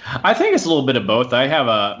 I think it's a little bit of both. I have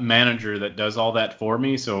a manager that does all that for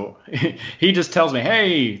me, so he just tells me,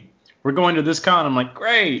 hey, we're going to this con. I'm like,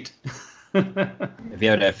 great. Have you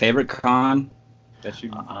had a favorite con that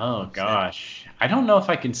you? Oh gosh, I don't know if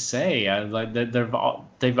I can say.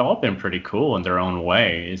 They've all been pretty cool in their own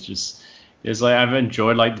way. It's like I've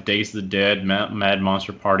enjoyed the Days of the Dead, Mad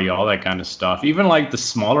Monster Party, all that kind of stuff. Even the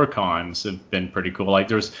smaller cons have been pretty cool. Like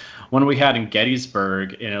there's one we had in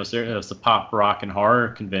Gettysburg, and it was the Pop Rock and Horror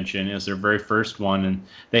Convention. It was their very first one, and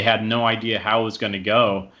they had no idea how it was going to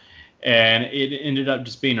go. And it ended up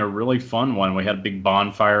just being a really fun one. We had a big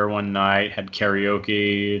bonfire one night, had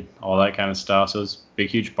karaoke, all that kind of stuff. So it was a big,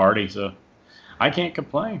 huge party. So I can't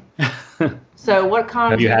complain. So what con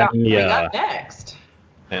Have do you you had got any, coming up next?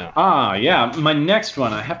 Yeah. My next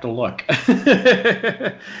one, I have to look.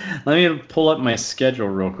 Let me pull up my schedule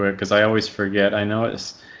real quick because I always forget. I know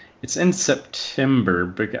it's in September,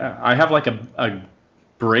 but I have a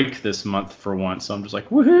break this month for once, so I'm just like,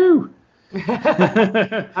 woohoo!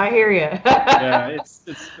 I hear you. Yeah,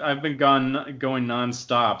 I've been going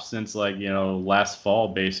nonstop since last fall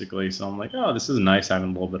basically. So I'm like, oh, this is nice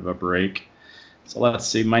having a little bit of a break. So let's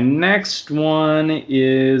see. My next one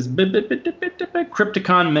is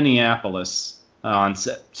Crypticon Minneapolis on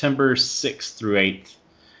September 6th through 8th.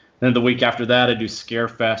 Then the week after that, I do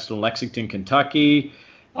Scarefest in Lexington, Kentucky.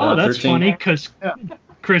 Oh, that's funny because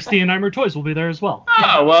Christy and Eimer Toys will be there as well.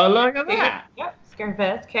 Oh, well, look at that. Yep,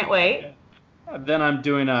 Scarefest. Can't wait. Then I'm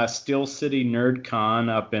doing Steel City NerdCon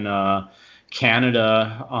up in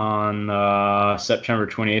Canada on September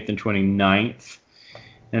 28th and 29th.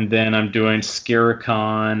 And then I'm doing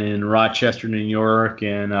Scaricon in Rochester, New York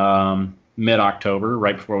in mid-October,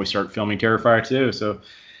 right before we start filming Terrifier 2. So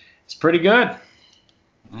it's pretty good.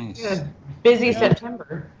 Nice. Yeah. Busy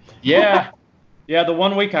September. Yeah. Yeah, the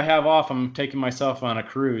 1 week I have off, I'm taking myself on a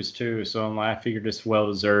cruise too, so I figured it's well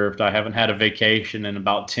deserved. I haven't had a vacation in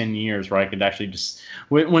about 10 years where I could actually just,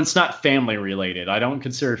 when it's not family related. I don't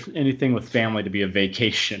consider anything with family to be a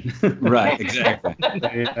vacation. Right, exactly.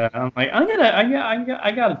 Yeah, I'm like,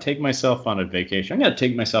 I gotta take myself on a vacation. I gotta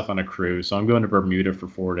take myself on a cruise, so I'm going to Bermuda for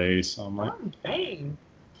 4 days. So I'm like, Oh, dang.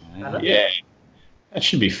 yeah, that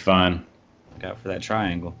should be fun. Look out for that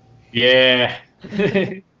triangle. Yeah.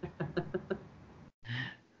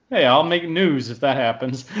 Hey, I'll make news if that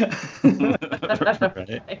happens.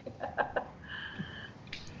 Right.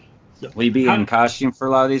 Will you be in costume for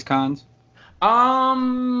a lot of these cons?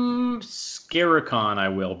 Scaricon I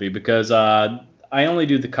will be, because I only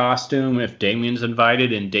do the costume if Damien's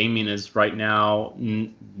invited, and Damien is right now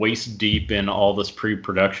waist deep in all this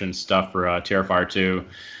pre-production stuff for Terrifier 2,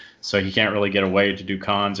 so he can't really get away to do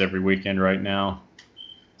cons every weekend right now.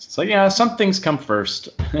 So yeah, some things come first.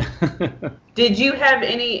 Did you have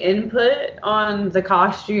any input on the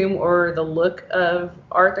costume or the look of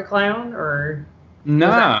Art the Clown, or?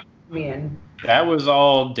 Nah. Man. That was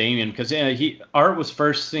all Damien, because Art was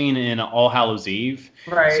first seen in All Hallows Eve.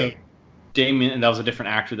 Right. So Damien, and that was a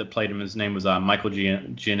different actor that played him. His name was Michael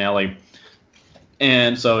Gianelli.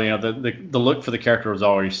 And so, the look for the character was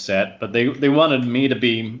already set, but they wanted me to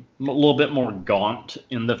be a little bit more gaunt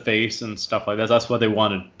in the face and stuff like that. That's why they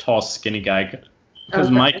wanted a tall, skinny guy.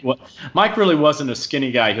 Because Okay. Mike really wasn't a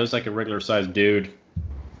skinny guy. He was like a regular-sized dude.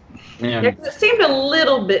 And, Yeah, 'cause it seemed a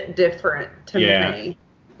little bit different to me.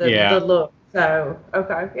 The look. So,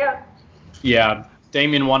 okay, yeah. Yeah,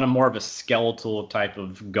 Damien wanted more of a skeletal type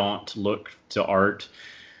of gaunt look to Art,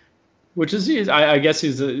 which is, I guess,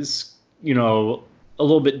 is a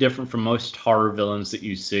little bit different from most horror villains that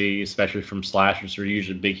you see, especially from slashers. They're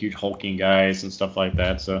usually big, huge, hulking guys and stuff like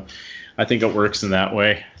that. So I think it works in that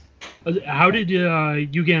way. How did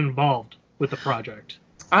you get involved with the project?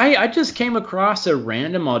 I just came across a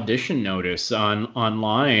random audition notice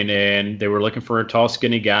online, and they were looking for a tall,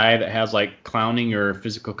 skinny guy that has like clowning or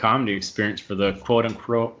physical comedy experience for the quote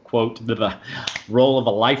unquote the role of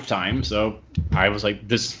a lifetime. So I was like,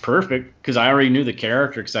 this is perfect, because I already knew the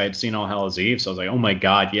character because I had seen All Hallows Eve. So I was like, oh my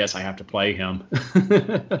god, yes, I have to play him.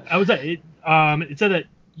 It said that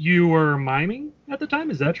you were miming at the time.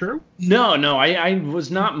 Is that true? No, I was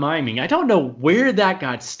not miming. I don't know where that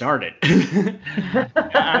got started.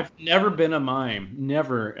 I've never been a mime.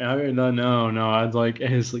 Never. No. I was like,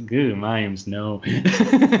 ooh, mimes, no.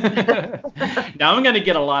 Now I'm going to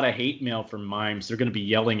get a lot of hate mail from mimes. They're going to be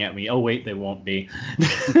yelling at me. Oh, wait, they won't be.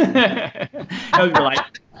 I'll be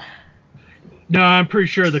like, no, I'm pretty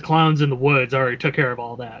sure the clowns in the woods already took care of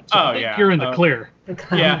all that. So I think you're in the clear.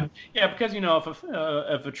 Yeah, because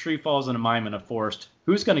if a tree falls in a mime in a forest,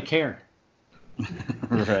 who's going to care?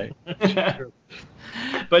 Right.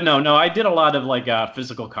 But no, I did a lot of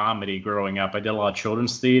physical comedy growing up. I did a lot of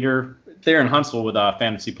children's theater there in Huntsville with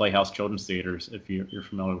Fantasy Playhouse Children's Theaters, if you're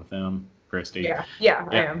familiar with them, Christy. Yeah,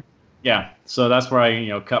 I am. Yeah, so that's where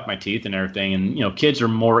I cut my teeth and everything. And kids are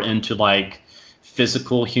more into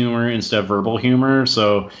physical humor instead of verbal humor,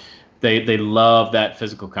 so they love that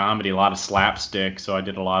physical comedy, a lot of slapstick. So I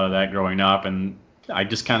did a lot of that growing up, and I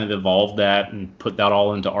just kind of evolved that and put that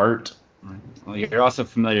all into art. Well, you're also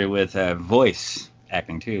familiar with voice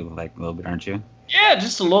acting too, like a little bit, aren't you? Yeah,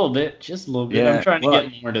 just a little bit. Yeah, I'm trying to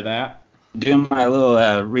get more to that. Doing my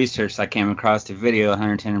little research, I came across the video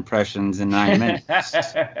 110 impressions in 9 minutes.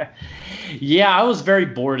 Yeah, I was very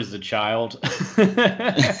bored as a child.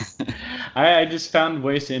 I just found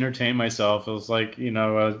ways to entertain myself. It was like,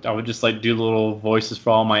 I would just do little voices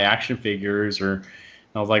for all my action figures, or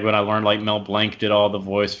I was like, when I learned Mel Blanc did all the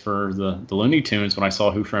voice for the Looney Tunes, when I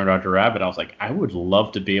saw Who Framed Roger Rabbit, I was like, I would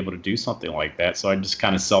love to be able to do something like that. So I just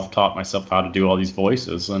kind of self-taught myself how to do all these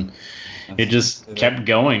voices, and it just kept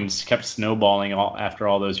going, just kept snowballing after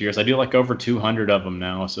all those years. I do over 200 of them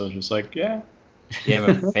now, so it's just yeah. Do you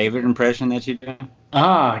have a favorite impression that you do?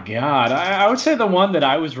 Ah, God. I would say the one that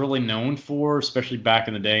I was really known for, especially back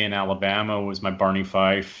in the day in Alabama, was my Barney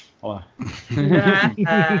Fife.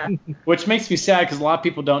 Which makes me sad, because a lot of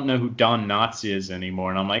people don't know who Don Knotts is anymore,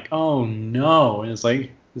 and I'm like, oh no. And it's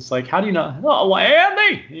like, how do you know? Oh,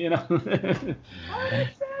 Andy,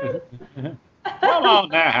 Come on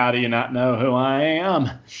now, how do you not know who I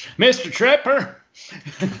am, Mr. Tripper?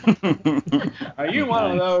 Are you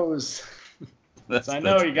one of those? I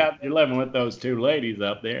know you're living with those two ladies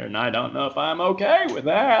up there, and I don't know if I'm okay with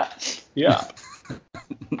that. Yeah.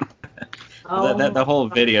 The whole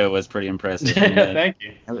video was pretty impressive. Thank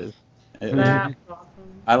you. That's awesome.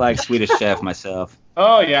 I like Swedish Chef myself.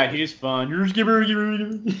 Oh yeah, he's fun.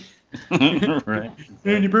 Right.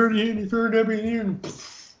 Any birdie, any bird, every here.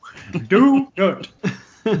 Do not.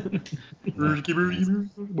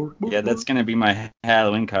 Yeah, that's gonna be my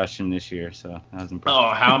Halloween costume this year. So that was impressive.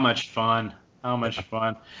 Oh, how much fun! How much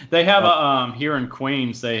fun! They have a here in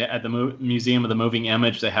Queens. They at the Museum of the Moving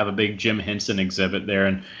Image. They have a big Jim Henson exhibit there,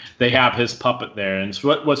 and they have his puppet there. And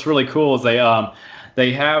what's really cool is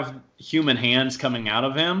they have human hands coming out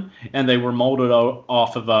of him, and they were molded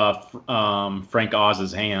off of Frank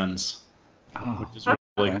Oz's hands, which is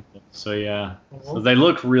really cool. So yeah, so they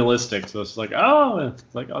look realistic. So it's like oh,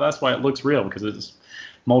 that's why it looks real, because it's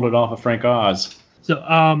molded off of Frank Oz. So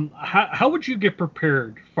how would you get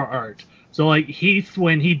prepared for art? So like Heath,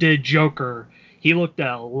 when he did Joker, he looked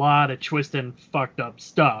at a lot of twisted and fucked up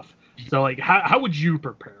stuff. So like how would you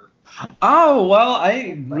prepare? Oh, well,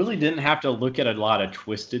 I really didn't have to look at a lot of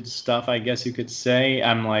twisted stuff, I guess you could say.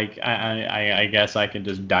 I'm like, I guess I can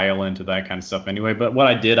just dial into that kind of stuff anyway. But what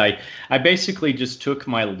I did, I basically just took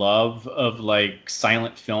my love of like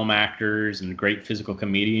silent film actors and great physical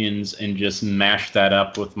comedians and just mashed that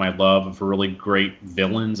up with my love of really great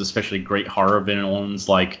villains, especially great horror villains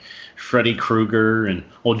like Freddy Krueger and,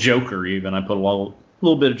 well, Joker even. I put a little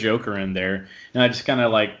bit of Joker in there. And I just kind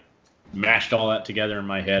of like mashed all that together in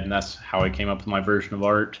my head, and that's how I came up with my version of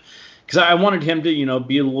art. Because I wanted him to,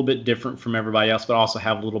 be a little bit different from everybody else, but also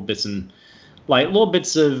have little bits of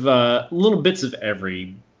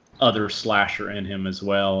every other slasher in him as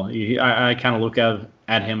well. I kind of look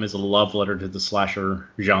at him as a love letter to the slasher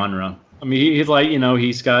genre. I mean, he's like,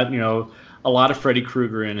 he's got, a lot of Freddy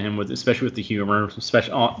Krueger in him, especially with the humor,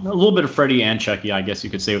 especially a little bit of Freddy and Chucky, I guess you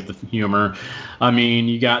could say, with the humor. I mean,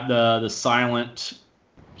 you got the silent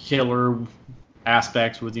killer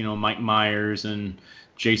aspects with Mike Myers and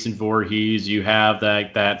Jason Voorhees. You have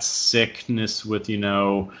that sickness with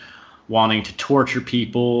wanting to torture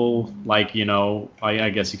people, like I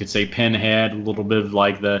guess you could say Pinhead. A little bit of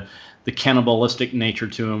like the cannibalistic nature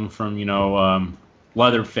to him from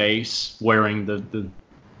Leatherface, wearing the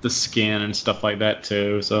skin and stuff like that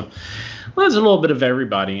too. So there's a little bit of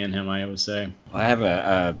everybody in him, I would say. Well, I have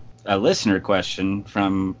a listener question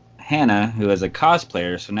from Hannah, who is a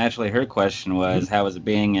cosplayer. So naturally her question was, how is it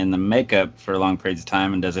being in the makeup for long periods of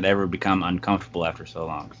time, and does it ever become uncomfortable after so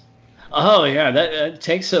long? Oh yeah, that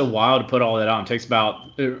takes a while to put all that on. It takes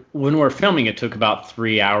about, when we're filming, it took about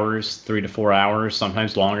 3 to 4 hours,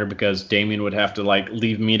 sometimes longer, because Damien would have to like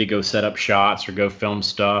leave me to go set up shots or go film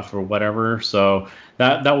stuff or whatever. So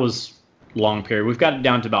that was a long period. We've got it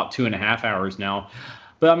down to about 2.5 hours now.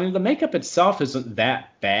 But I mean, the makeup itself isn't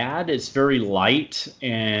that bad. It's very light,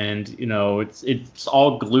 and it's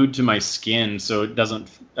all glued to my skin, so it doesn't.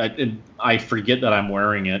 I forget that I'm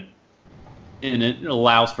wearing it, and it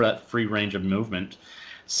allows for that free range of movement.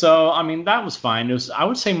 So I mean, that was fine. I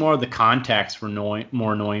would say more of the contacts were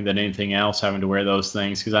more annoying than anything else, having to wear those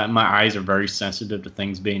things, because my eyes are very sensitive to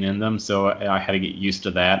things being in them. So I had to get used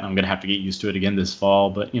to that. I'm gonna have to get used to it again this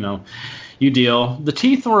fall. But you deal. The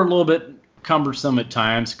teeth were a little bit cumbersome at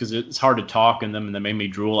times because it's hard to talk in them, and they made me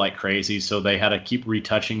drool like crazy, so they had to keep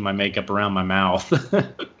retouching my makeup around my mouth.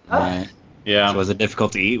 Right. Yeah. So was it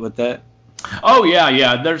difficult to eat with that? Oh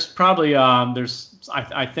yeah. There's probably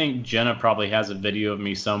I think Jenna probably has a video of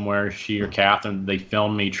me somewhere. She or Catherine, they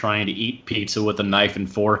filmed me trying to eat pizza with a knife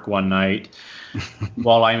and fork one night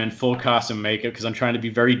while I'm in full costume makeup, because I'm trying to be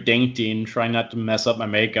very dainty and trying not to mess up my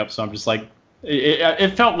makeup. So I'm just like,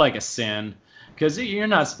 it felt like a sin. Because you're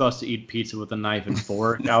not supposed to eat pizza with a knife and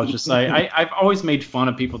fork. I was just like, I've always made fun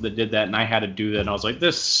of people that did that, and I had to do that, and I was like,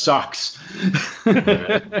 this sucks.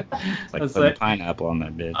 It's like putting pineapple on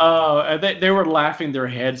that bitch. Oh, they were laughing their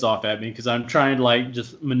heads off at me because I'm trying to like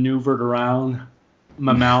just maneuver it around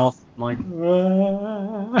my mouth. I'm like,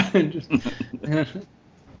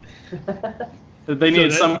 they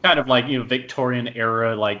needed some kind of like Victorian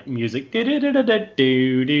era like music while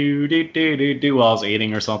I was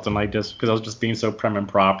eating or something like this, because I was just being so prim and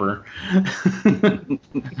proper.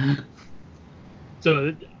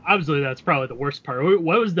 So obviously that's probably the worst part.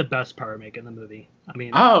 What was the best part of making the movie? I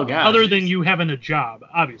mean, oh god, other than you having a job,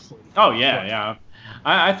 obviously. Oh yeah.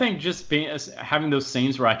 I think just having those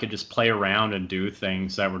scenes where I could just play around and do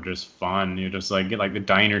things that were just fun. Just like the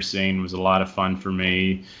diner scene was a lot of fun for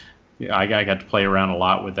me. I got to play around a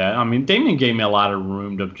lot with that. I mean, Damien gave me a lot of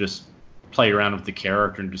room to just play around with the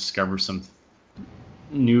character and discover some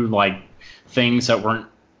new like things that weren't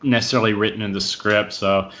necessarily written in the script.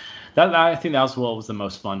 So I think that was what was the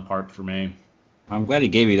most fun part for me. I'm glad he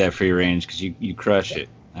gave you that free range, because you crushed it.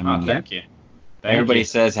 I mean, thank you. Everybody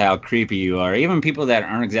says how creepy you are. Even people that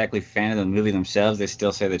aren't exactly fan of the movie themselves, they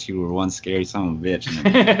still say that you were one scary son of a bitch.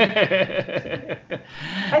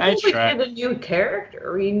 I think we needed a new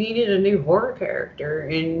character. We needed a new horror character,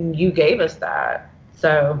 and you gave us that.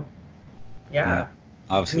 So, yeah.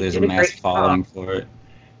 Obviously, there's a mass following for it.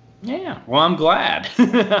 Yeah, well, I'm glad.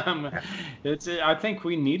 I think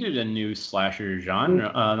we needed a new slasher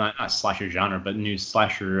genre, not slasher genre, but new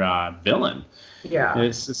slasher villain. Yeah.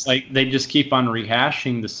 It's like they just keep on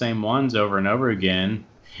rehashing the same ones over and over again.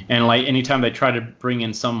 And like anytime they try to bring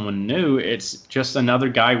in someone new, it's just another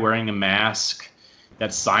guy wearing a mask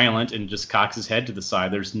that's silent and just cocks his head to the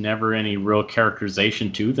side. There's never any real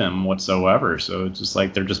characterization to them whatsoever. So it's just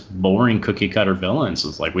like they're just boring cookie cutter villains.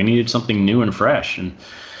 It's like we needed something new and fresh. And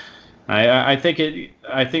I think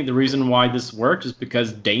the reason why this worked is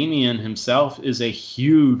because Damien himself is a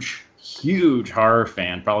huge horror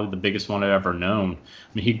fan, probably the biggest one I've ever known. I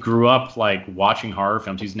mean, he grew up like watching horror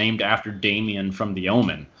films. He's named after Damien from The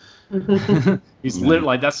Omen. He's literally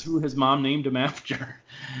like that's who his mom named him after.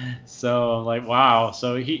 So like wow,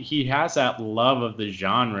 so he has that love of the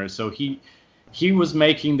genre. So he was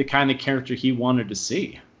making the kind of character he wanted to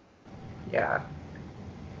see. Yeah.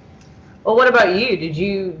 Well, what about you? Did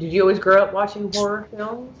you always grow up watching horror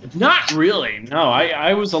films? Not really. No,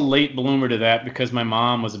 I was a late bloomer to that because my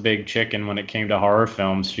mom was a big chicken when it came to horror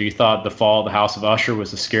films. She thought The Fall of the House of Usher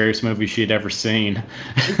was the scariest movie she'd ever seen.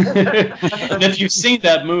 And if you've seen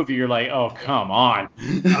that movie, you're like, oh, come on.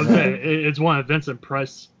 Okay, it's one of Vincent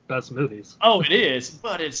Price's best movies. Oh, it is,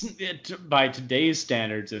 but by today's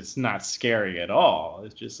standards, it's not scary at all.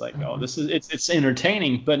 It's just like, oh, it's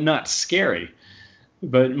entertaining, but not scary.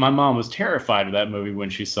 But my mom was terrified of that movie when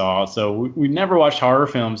she saw it, so we never watched horror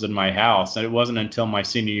films in my house. And it wasn't until my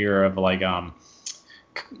senior year of like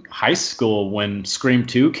high school when Scream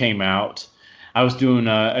 2 came out. I was doing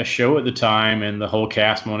a show at the time, and the whole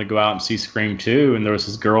cast wanted to go out and see Scream 2, and there was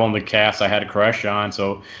this girl in the cast I had a crush on,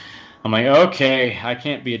 so I'm like, okay, I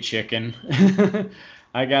can't be a chicken.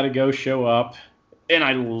 I got to go show up. And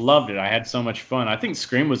I loved it. I had so much fun. I think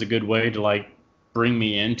Scream was a good way to like bring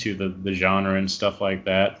me into the genre and stuff like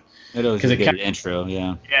that. It was a good intro,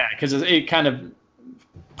 yeah. Yeah, because it kind of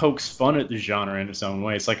pokes fun at the genre in its own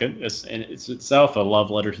way. It's like it's itself a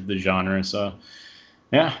love letter to the genre. And so,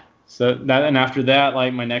 yeah. So that, and after that,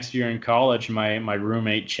 like my next year in college, my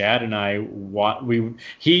roommate Chad and I,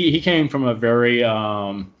 he came from a very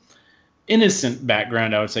innocent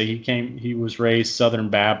background, I would say. He was raised Southern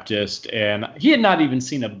Baptist, and he had not even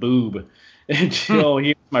seen a boob until he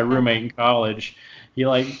was my roommate in college. He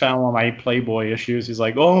like found one of my Playboy issues. He's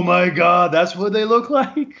like, "Oh my God, that's what they look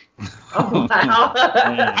like." Oh wow!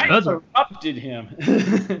 I interrupted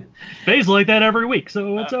him. Days like that every week,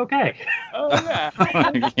 so it's okay. Oh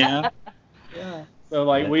yeah. Yeah. So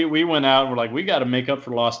like we went out and we're like, we got to make up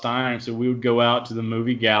for lost time. So we would go out to the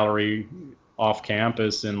movie gallery off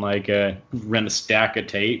campus and like rent a stack of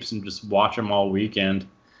tapes and just watch them all weekend.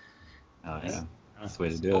 Oh yeah. That's the way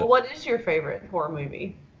to do it. What is your favorite horror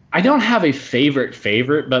movie? I don't have a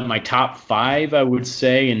favorite, but my top 5, I would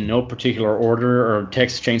say, in no particular order, are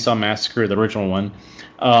Texas Chainsaw Massacre, the original one,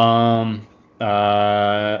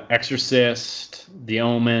 Exorcist, The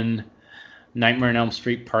Omen, Nightmare on Elm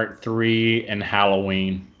Street Part 3, and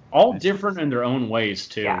Halloween. All different in their own ways,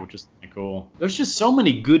 too, which is kind of cool. There's just so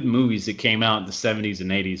many good movies that came out in the 70s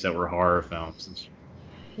and 80s that were horror films.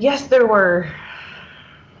 Yes, there were.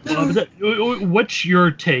 What's your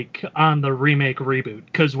take on the remake reboot?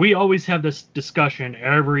 Because we always have this discussion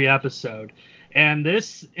every episode, and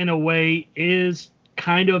this, in a way, is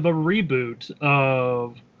kind of a reboot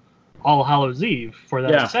of All Hallows Eve for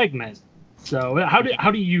that segment. So how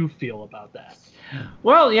do you feel about that?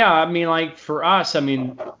 Well, yeah, I mean, like for us, I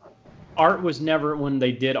mean, Art was never, when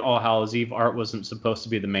they did All Hallows Eve, Art wasn't supposed to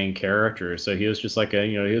be the main character. So he was just like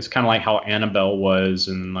he was kind of like how Annabelle was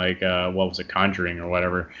in like, what was it, Conjuring or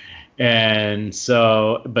whatever. And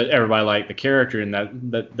so, but everybody liked the character, and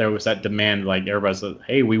that there was that demand, like everybody's like,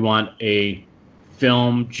 hey, we want a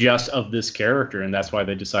film just of this character. And that's why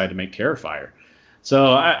they decided to make Terrifier.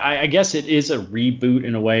 So I guess it is a reboot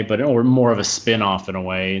in a way, but or more of a spin-off in a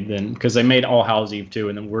way, than because they made All Hallows Eve 2,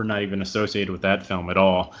 and then we're not even associated with that film at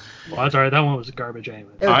all. Well, that's all right. That one was garbage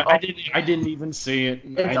anyway. I didn't even see it.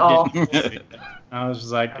 I was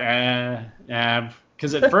just like,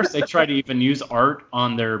 because at first they tried to even use art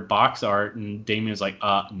on their box art, and Damien was like,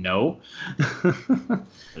 no. But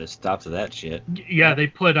it stopped to that shit. Yeah, they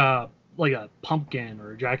put like a pumpkin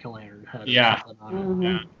or a jack-o'-lantern head. Yeah. Or something on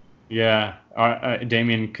it. Yeah,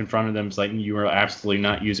 Damien confronted them. It's like, you are absolutely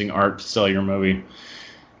not using art to sell your movie.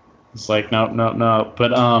 It's like, no.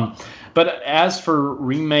 But But as for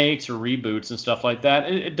remakes or reboots and stuff like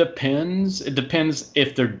that, it depends. It depends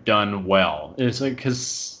if they're done well. It's like,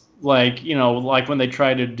 because, like, you know, like when they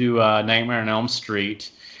try to do Nightmare on Elm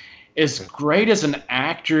Street, as great as an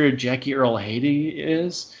actor Jackie Earl Haley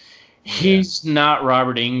is, he's not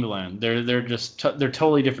Robert Englund. They're just they're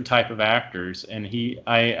totally different type of actors, and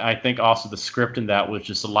I think also the script in that was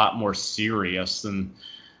just a lot more serious than,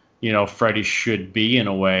 you know, Freddy should be in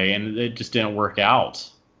a way, and it just didn't work out.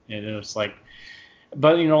 And it was like,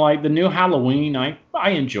 but you know, like the new Halloween, I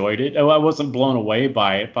enjoyed it. I wasn't blown away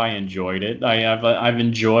by it, but I enjoyed it. I've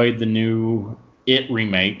enjoyed the new It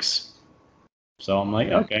remakes. So I'm like,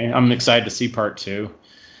 okay, I'm excited to see part 2.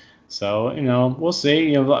 So, you know, we'll see.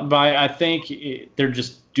 You know, but I think they're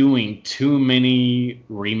just doing too many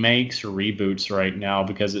remakes or reboots right now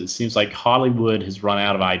because it seems like Hollywood has run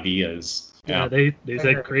out of ideas. Yeah, they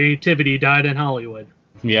said creativity died in Hollywood.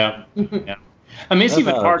 Yeah. Yeah. I mean, it's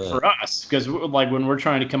even hard for us because, like, when we're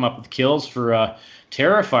trying to come up with kills for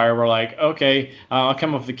Terrifier, we're like, okay, I'll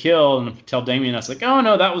come up with a kill and tell Damien, that's like, oh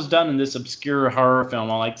no, that was done in this obscure horror film.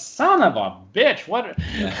 I'm like, son of a bitch, what?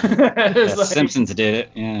 Like, Simpsons did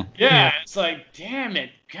it. Yeah. Yeah, it's like, damn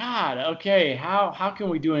it, God. Okay, how can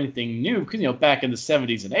we do anything new? Because, you know, back in the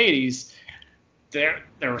 70s and 80s, there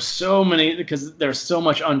were so many, because there's so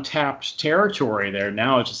much untapped territory there.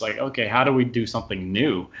 Now it's just like, okay, how do we do something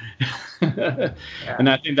new? And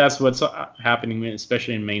I think that's what's happening,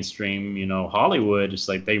 especially in mainstream, you know, Hollywood. It's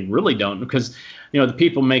like they really don't, because, you know, the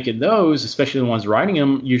people making those, especially the ones writing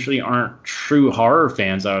them, usually aren't true horror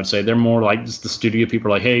fans, I would say. They're more like just the studio people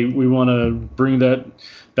are like, hey, we want to bring that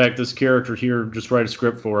back, this character here, just write a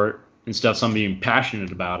script for it, instead of somebody being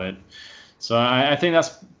passionate about it. So I think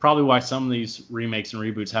that's probably why some of these remakes and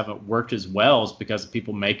reboots haven't worked as well, is because the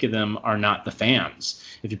people making them are not the fans.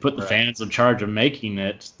 If you put the fans in charge of making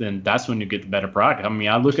it, then that's when you get the better product. I mean,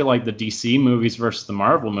 I look at like the DC movies versus the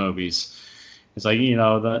Marvel movies. It's like, you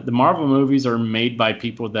know, the Marvel movies are made by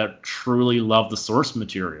people that truly love the source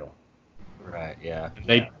material. Right, yeah.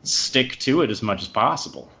 They stick to it as much as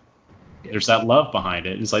possible. There's that love behind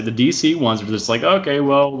it. It's like the DC ones are just like, okay,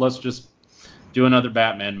 well, let's just do another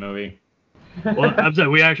Batman movie. Well,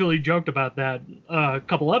 we actually joked about that a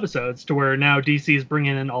couple episodes, to where now DC is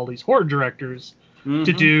bringing in all these horror directors to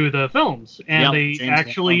do the films, and they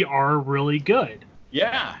actually are really good.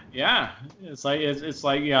 Yeah. It's like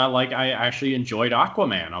like I actually enjoyed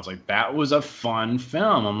Aquaman. I was like, that was a fun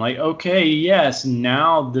film. I'm like, okay, yes,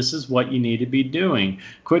 now this is what you need to be doing.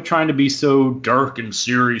 Quit trying to be so dark and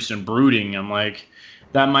serious and brooding. I'm like,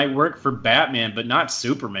 that might work for Batman, but not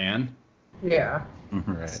Superman. Yeah.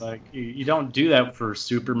 Right. It's like you don't do that for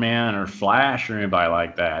Superman or Flash or anybody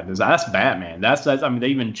like that. That's Batman. That's I mean, they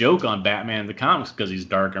even joke on Batman in the comics because he's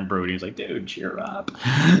dark and broody. He's like, dude, cheer up.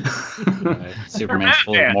 Right. Superman's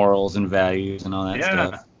full of morals and values and all that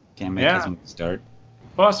stuff. Can't make his movie start.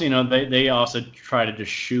 Plus, you know, they also try to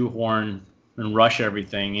just shoehorn and rush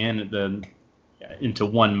everything into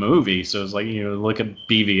one movie. So it's like, you know, look at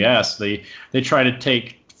BVS. They try to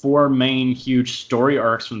take 4 main huge story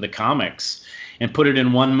arcs from the comics and put it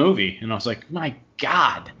in one movie. And I was like, my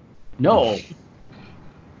God, no.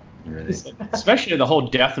 Really? Especially the whole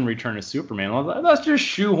death and return of Superman. Let's just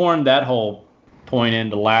shoehorn that whole point in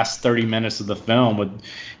the last 30 minutes of the film with,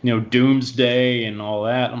 you know, Doomsday and all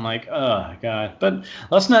that. I'm like, oh, God. But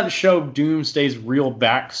let's not show Doomsday's real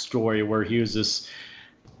backstory, where he was this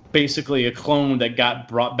basically a clone that got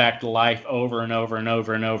brought back to life over and over and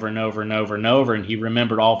over and over and over and over and over, and he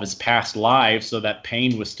remembered all of his past lives, so that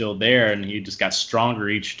pain was still there, and he just got stronger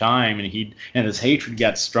each time, and his hatred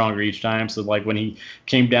got stronger each time. So like when he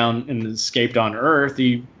came down and escaped on Earth,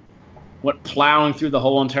 he went plowing through the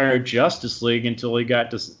whole entire Justice League until he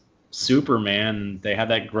got to Superman, and they had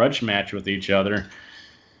that grudge match with each other.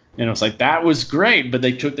 And it was like, that was great, but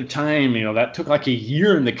they took their time. You know, that took like a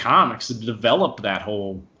year in the comics to develop that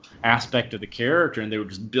whole aspect of the character, and they were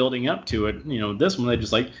just building up to it. You know, this one, they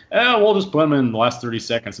just like, we'll just put him in the last 30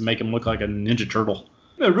 seconds and make him look like a Ninja Turtle.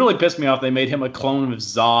 It really pissed me off. They made him a clone of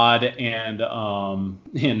Zod and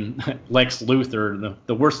Lex Luthor,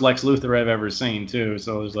 the worst Lex Luthor I've ever seen, too.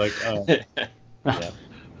 So it was like,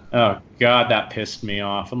 oh, God, that pissed me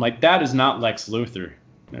off. I'm like, that is not Lex Luthor.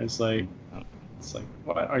 And it's like,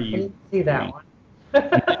 what are you? I didn't see that one.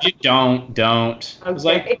 You don't. Okay. It's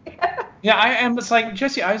like, yeah, it's like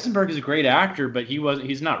Jesse Eisenberg is a great actor, but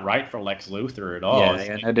he's not right for Lex Luthor at all.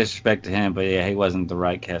 Yeah, no disrespect to him, but yeah, he wasn't the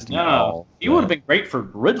right casting at all. He would have been great for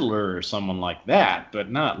Riddler or someone like that, but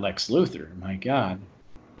not Lex Luthor. My God.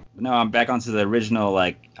 No, I'm back onto the original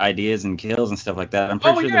like ideas and kills and stuff like that. I'm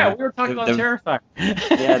pretty sure we were talking about Terrifier.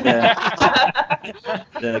 Yeah,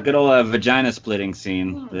 the good old vagina splitting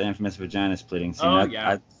scene, the infamous vagina splitting scene.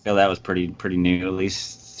 I feel that was pretty new, at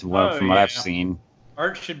least from what I've seen.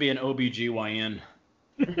 Art should be an OBGYN.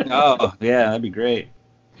 Oh yeah, that'd be great.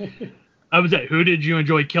 I was at. Who did you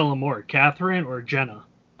enjoy killing more, Catherine or Jenna?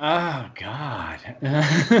 Oh God.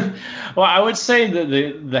 Well, I would say that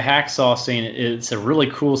the hacksaw scene, it's a really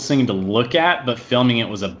cool scene to look at, but filming it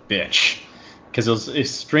was a bitch because it was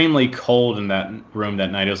extremely cold in that room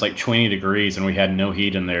that night. It was like 20 degrees and we had no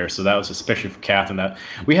heat in there, so that was especially for Catherine. That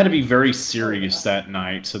we had to be very serious that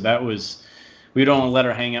night, so that was we don't let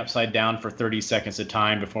her hang upside down for 30 seconds at a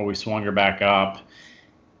time before we swung her back up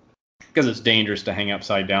because it's dangerous to hang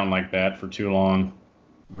upside down like that for too long.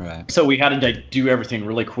 Right. So we had to do everything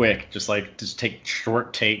really quick, just take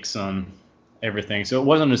short takes on everything. So it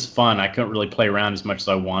wasn't as fun. I couldn't really play around as much as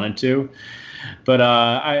I wanted to. But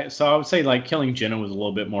I would say like killing Jenna was a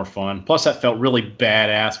little bit more fun. Plus that felt really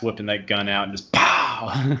badass, whipping that gun out and just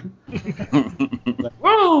pow. Like,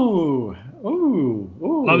 whoa, ooh,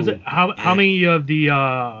 ooh. How many of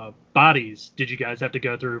the bodies did you guys have to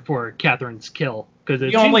go through for Catherine's kill? Because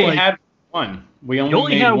we only had one. We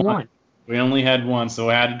only had one. We only had one, so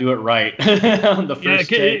I had to do it right. The first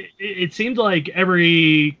take. It seemed like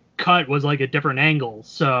every cut was like a different angle,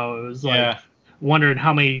 so it was like wondering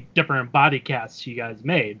how many different body casts you guys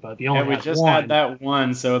made, but we only had that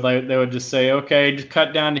one, so they would just say, okay, just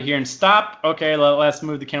cut down to here and stop. Okay, let's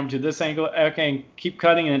move the camera to this angle. Okay, and keep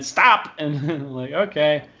cutting and then stop. And like,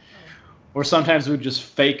 okay. Or sometimes we'd just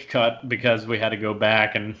fake cut because we had to go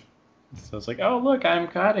back, and so it's like, oh, look, I'm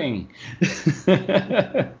cutting.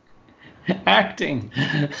 Acting.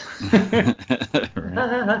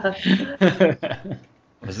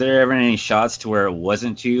 Was there ever any shots to where it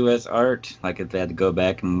wasn't you as Art? Like if they had to go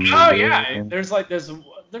back and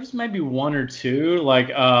there's maybe one or two, like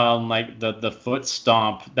the foot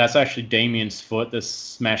stomp. That's actually Damien's foot that's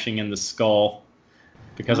smashing in the skull.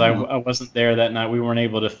 Because I wasn't there that night. We weren't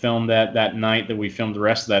able to film that night that we filmed the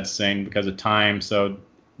rest of that scene because of time. So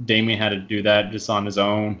Damien had to do that just on his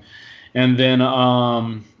own. And then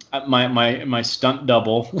my stunt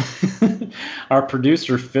double, our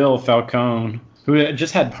producer Phil Falcone, who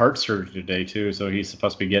just had heart surgery today too, so he's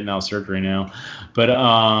supposed to be getting out of surgery now.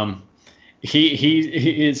 But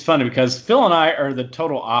he it's funny because Phil and I are the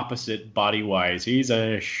total opposite body wise. He's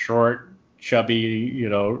a short, chubby,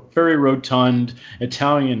 very rotund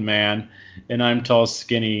Italian man, and I'm tall,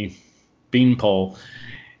 skinny beanpole.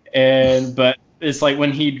 But it's like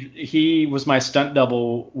when he was my stunt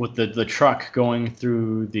double with the truck going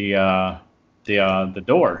through the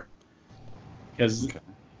door, because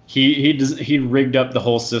he rigged up the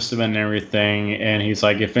whole system and everything, and he's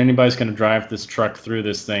like, if anybody's going to drive this truck through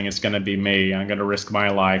this thing, it's going to be me. I'm going to risk my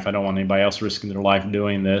life. I don't want anybody else risking their life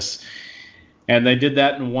doing this. And they did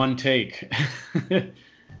that in one take.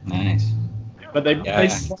 Nice. But they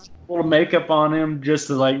slapped a little makeup on him, just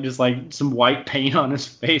like some white paint on his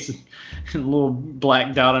face and a little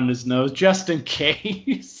black dot on his nose, just in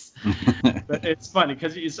case. But it's funny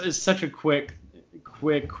because it's such a quick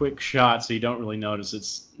shot, so you don't really notice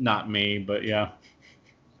it's not me. But yeah.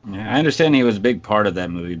 Yeah, I understand he was a big part of that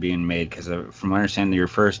movie being made because from my understanding, your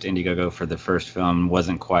first Indiegogo for the first film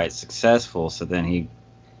wasn't quite successful, so then he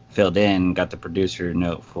filled in, got the producer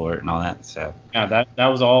note for it and all that stuff. Yeah, that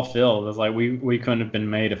was all Phil. It was like we couldn't have been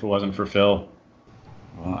made if it wasn't for Phil.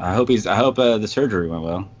 Well, I hope the surgery went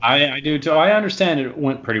well. I do too. I understand it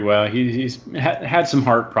went pretty well. He's had some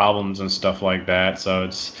heart problems and stuff like that, so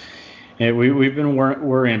we've been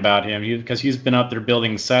worrying about him because he's been up there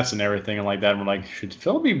building sets and everything and like that. And we're like, should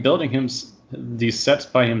Phil be building these sets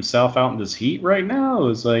by himself out in this heat right now?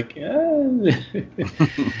 It's like,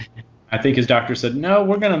 I think his doctor said, no,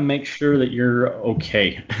 we're going to make sure that you're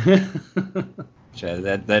okay.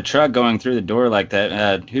 That truck going through the door like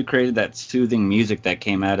that, who created that soothing music that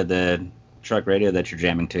came out of the truck radio that you're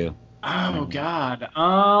jamming to? Oh, God.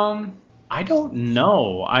 I don't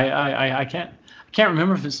know. I can't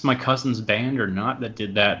remember if it's my cousin's band or not that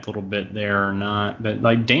did that little bit there or not. But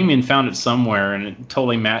like Damien found it somewhere and it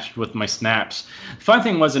totally matched with my snaps. The fun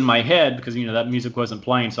thing was in my head because that music wasn't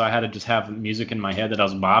playing, so I had to just have music in my head that I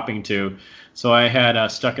was bopping to. So I had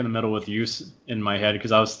Stuck in the Middle with You in my head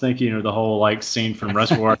because I was thinking of the whole like scene from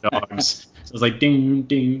Reservoir Dogs. So it was like ding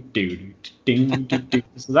ding ding ding ding ding.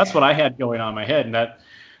 So that's what I had going on in my head, and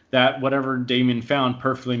that whatever Damien found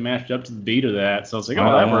perfectly matched up to the beat of that. So I was like,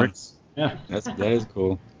 oh, that works. Yeah, that is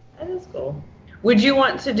cool. That is cool. Would you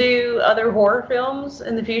want to do other horror films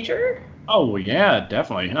in the future? Oh yeah,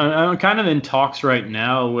 definitely. I'm kind of in talks right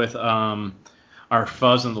now with our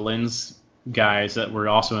Fuzz and the Lens guys that were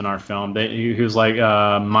also in our film. He was like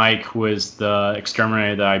Mike was the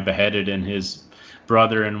exterminator that I beheaded, and his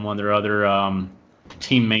brother and one of their other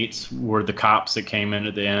teammates were the cops that came in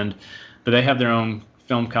at the end. But they have their own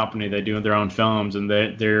film company. They do their own films, and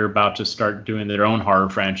they're about to start doing their own horror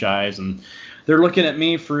franchise, and they're looking at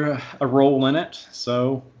me for a role in it.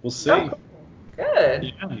 So we'll see. Oh,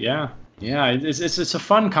 good. Yeah. It's a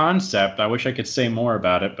fun concept. I wish I could say more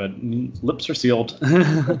about it, but lips are sealed.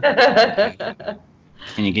 Can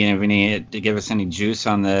you give us any juice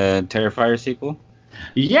on the Terrifier sequel?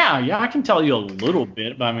 Yeah, I can tell you a little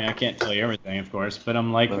bit, but I mean I can't tell you everything, of course. But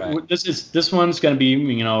I'm like, right. This one's going to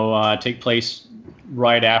be take place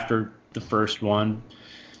right after the first one.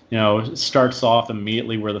 It starts off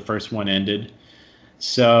immediately where the first one ended.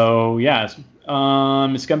 So yeah, it's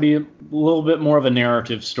going to be a little bit more of a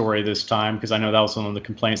narrative story this time, because I know that was one of the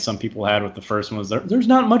complaints some people had with the first one, was there's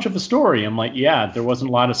not much of a story. I'm like, yeah, there wasn't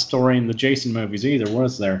a lot of story in the Jason movies either,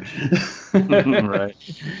 was there? Right.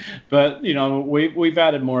 But we've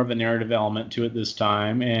added more of a narrative element to it this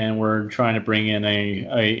time, and we're trying to bring in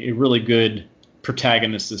a really good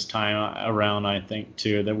protagonist this time around, I think,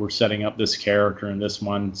 too, that we're setting up this character in this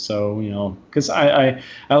one. So, because I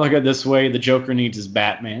look at it this way, the Joker needs his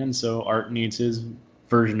Batman, so Art needs his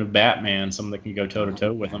version of Batman, someone that can go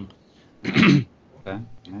toe-to-toe with him. Okay.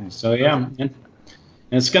 Nice. So, yeah, and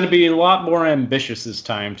it's going to be a lot more ambitious this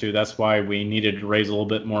time, too. That's why we needed to raise a little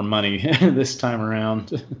bit more money this time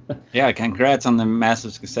around. Yeah, congrats on the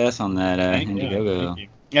massive success on that Indiegogo. Thank you.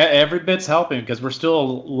 Yeah, every bit's helping, because we're still a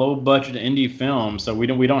low-budget indie film, so we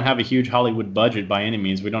don't have a huge Hollywood budget by any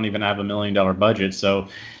means. We don't even have $1 million budget, so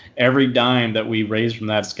every dime that we raise from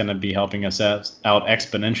that's going to be helping us out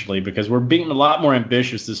exponentially, because we're being a lot more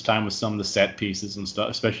ambitious this time with some of the set pieces and stuff,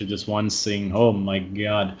 especially this one scene. Oh my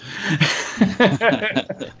God,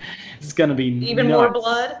 it's going to be even nuts. more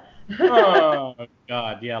blood. Oh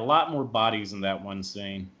God, yeah, a lot more bodies in that one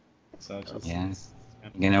scene. So it's just,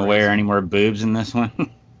 You gonna wear any more boobs in this one?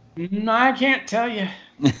 No, I can't tell you.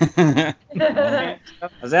 I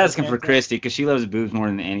was asking for Christy because she loves boobs more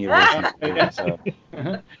than any of us. So.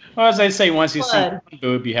 Well, as I say, once you see one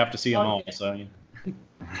boob, you have to see them all. So.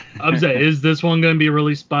 I'm saying, is this one going to be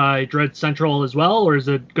released by Dread Central as well, or is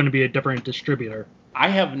it going to be a different distributor? I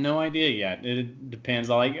have no idea yet. It depends.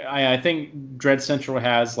 I think Dread Central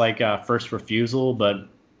has first refusal, but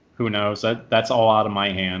who knows? That's all out of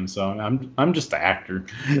my hands. So I'm just the actor.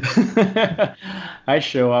 I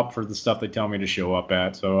show up for the stuff they tell me to show up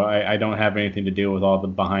at. So I don't have anything to do with all the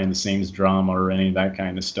behind the scenes drama or any of that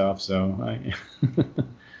kind of stuff. So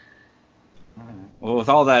Well, with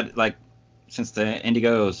all that, since the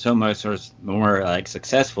Indigo is so much more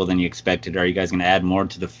successful than you expected, are you guys going to add more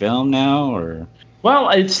to the film now, or? Well,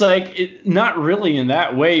 it's not really in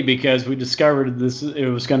that way, because we discovered it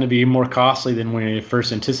was going to be more costly than we were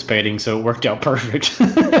first anticipating, so it worked out perfect.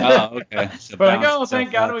 Oh, okay. So but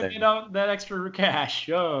thank God we get out that extra cash.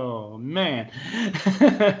 Oh, man.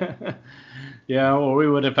 Yeah, well, we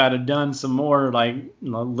would have had to done some more,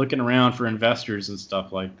 looking around for investors and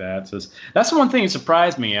stuff like that. So that's one thing that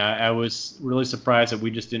surprised me. I was really surprised that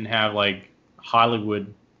we just didn't have,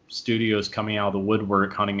 Hollywood studios coming out of the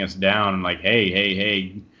woodwork hunting us down and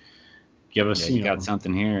hey, give us you got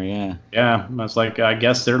something here. Yeah, it's I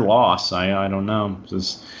guess they're lost. I don't know.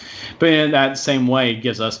 But in that same way, it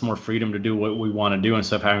gives us more freedom to do what we want to do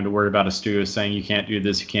instead of having to worry about a studio saying you can't do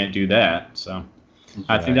this, you can't do that. So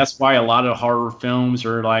I think that's why a lot of horror films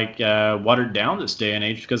are watered down this day and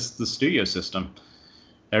age, because of the studio system.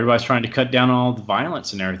 Everybody's trying to cut down on all the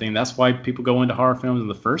violence and everything. That's why people go into horror films in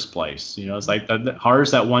the first place. It's horror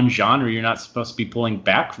is that one genre. You're not supposed to be pulling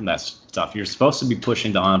back from that stuff. You're supposed to be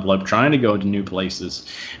pushing the envelope, trying to go to new places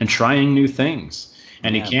and trying new things.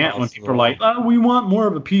 And you can't when people are we want more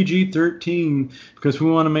of a PG-13 because we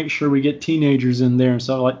want to make sure we get teenagers in there and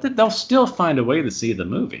stuff they'll still find a way to see the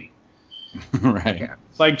movie. Right.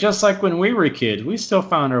 It's just like when we were kids, we still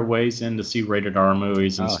found our ways in to see rated R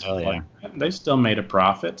movies and stuff like that. They still made a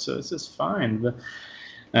profit, so it's just fine. But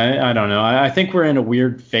I don't know. I think we're in a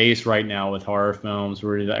weird phase right now with horror films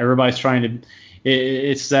where everybody's trying to.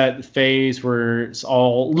 It's that phase where it's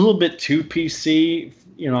all a little bit too PC.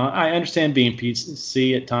 I understand being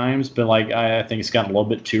PC at times, but I think it's gotten a little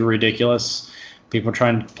bit too ridiculous. People are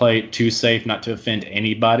trying to play it too safe, not to offend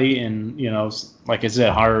anybody, and like I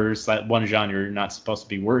said, horror is that one genre. You're not supposed to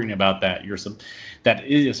be worrying about that. That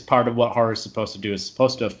is part of what horror is supposed to do. It's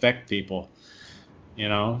supposed to affect people,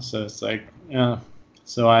 So it's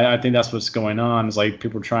So I think that's what's going on. Is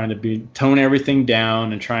people are trying to tone everything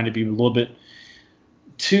down and trying to be a little bit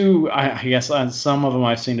I guess some of them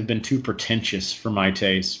I've seen have been too pretentious for my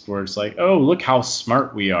taste, where it's like, oh, look how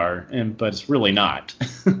smart we are, but it's really not.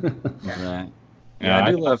 Right. Yeah,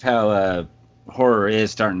 I do love how horror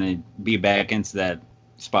is starting to be back into that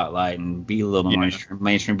spotlight and be a little more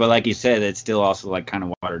mainstream. But like you said, it's still also like kind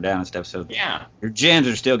of watered down and stuff. So your gems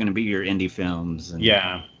are still going to be your indie films. And,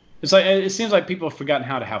 it's like it seems like people have forgotten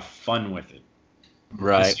how to have fun with it.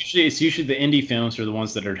 Right. It's usually the indie films are the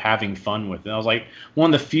ones that are having fun with it. I was like,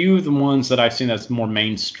 one of the ones that I've seen that's more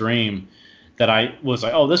mainstream that I was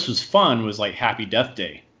like, oh, this was fun, was like Happy Death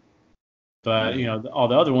Day. But, all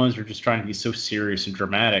the other ones are just trying to be so serious and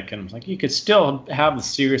dramatic. And I was like, you could still have the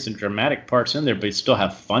serious and dramatic parts in there, but you still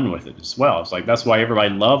have fun with it as well. It's like, that's why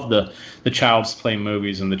everybody loved the Child's Play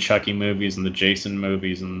movies and the Chucky movies and the Jason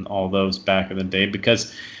movies and all those back in the day,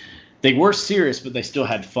 because they were serious, but they still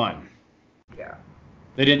had fun. Yeah.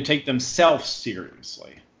 They didn't take themselves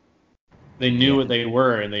seriously. They knew what they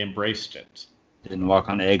were, and they embraced it. They didn't walk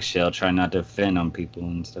on eggshell, trying not to offend on people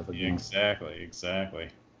and stuff like that. Exactly.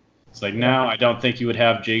 It's like now I don't think you would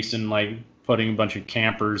have Jason like putting a bunch of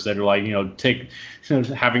campers that are like,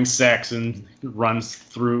 having sex and runs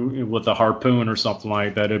through with a harpoon or something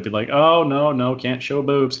like that. It'd be like, oh, no, can't show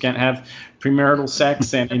boobs, can't have premarital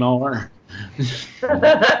sex anymore.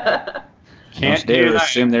 Can't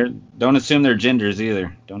don't assume their genders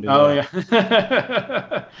either. Don't do that. Oh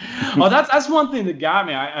yeah. Oh, that's one thing that got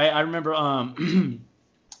me. I remember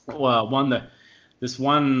this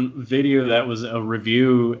one video that was a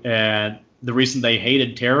review, and the reason they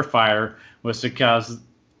hated Terrifier was because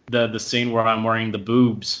the scene where I'm wearing the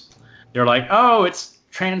boobs. They're like, oh, it's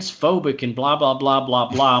transphobic and blah blah blah blah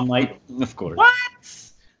blah. I'm like, of course. What?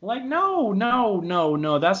 Like, no,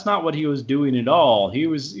 that's not what he was doing at all. He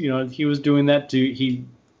was doing that he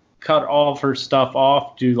cut all of her stuff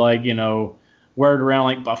off to wear it around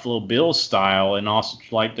like Buffalo Bill style, and also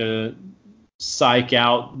like to psych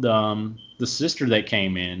out the sister that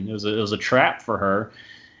came in. It was a trap for her,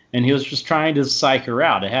 and he was just trying to psych her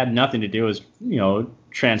out. It had nothing to do with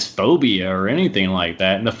transphobia or anything like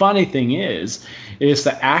that. And the funny thing is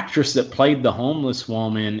the actress that played the homeless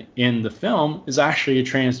woman in the film is actually a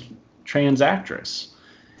trans actress.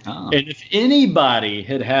 Oh. And if anybody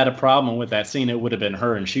had a problem with that scene, it would have been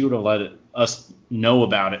her, and she would have let us know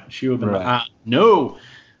about it. She would have been like, no.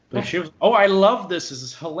 But she was, oh, I love this. This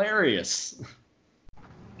is hilarious.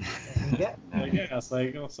 It's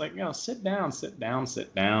like, sit down.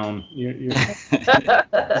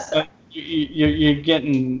 You're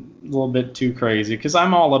getting a little bit too crazy, because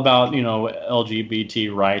I'm all about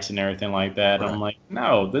LGBT rights and everything like that. Right. I'm like,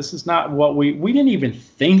 no, this is not what we didn't even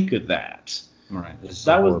think of that. Right.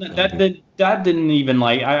 That didn't even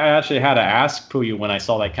I actually had to ask Puya when I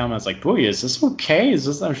saw that comment. I was like, Puya, is this okay? Is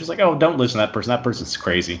this? And she's like, oh, don't listen to that person. That person's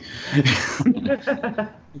crazy.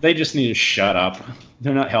 They just need to shut up.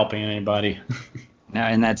 They're not helping anybody. Now,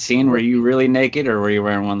 in that scene, were you really naked, or were you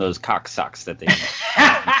wearing one of those cock socks that they?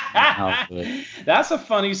 That's a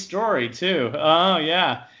funny story too. Oh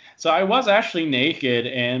yeah. So I was actually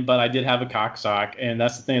naked, but I did have a cock sock, and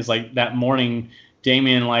that's the thing is like that morning,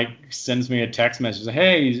 Damien sends me a text message,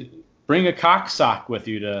 hey, bring a cock sock with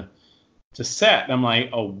you to set. And I'm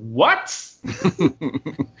like, oh, what?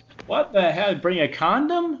 What the hell? Bring a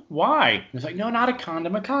condom? Why? He's like, no, not a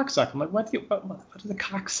condom, a cock sock. I'm like, what is a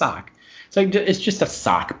cock sock? It's like, it's just a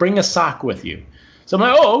sock. Bring a sock with you. So I'm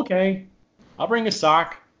like, oh, okay. I'll bring a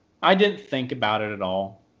sock. I didn't think about it at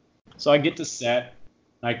all. So I get to set.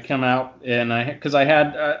 I come out, and because I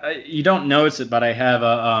had, you don't notice it, but I have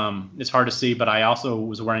it's hard to see, but I also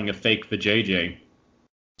was wearing a fake vajayjay.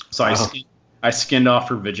 So I skinned off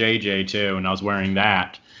her vajayjay too, and I was wearing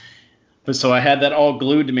that. But so I had that all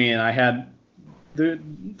glued to me, and I had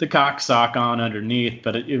the cock sock on underneath,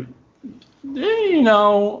 but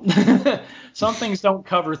some things don't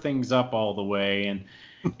cover things up all the way,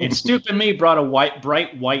 and stupid me brought a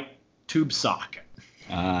bright white tube sock.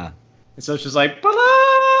 And so it's just like,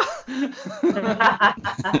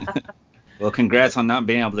 well, congrats on not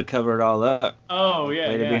being able to cover it all up. Oh, yeah.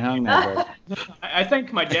 Way to be hung there, bro. I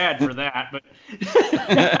thank my dad for that, but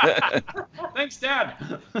thanks,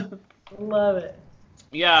 Dad. Love it.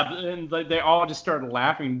 Yeah, and they all just started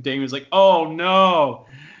laughing. Damien's like, oh, no,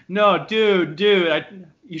 dude,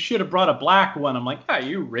 you should have brought a black one. I'm like,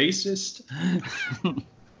 you racist.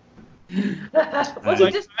 Well,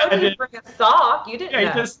 you just told you to bring a sock. You didn't.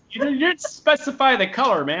 Yeah, you didn't specify the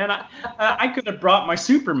color, man. I could have brought my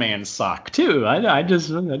Superman sock too. I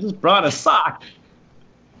just brought a sock.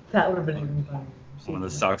 That would have been even funny. One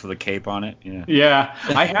of the socks with a cape on it. Yeah. Yeah,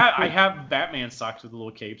 I have Batman socks with the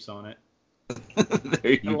little capes on it.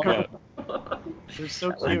 There you go. They're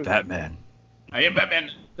so cute. I'm Batman. I am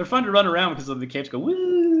Batman. They're fun to run around because the capes go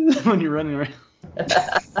woo when you're running around.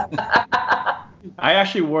 I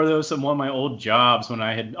actually wore those in one of my old jobs when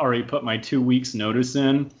I had already put my 2 weeks notice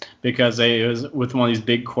in, because it was with one of these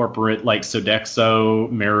big corporate like Sodexo,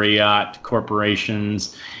 Marriott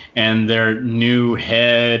corporations, and their new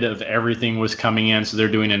head of everything was coming in, so they're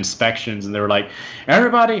doing inspections, and they were like,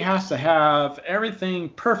 everybody has to have everything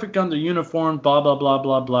perfect on their uniform, blah, blah, blah,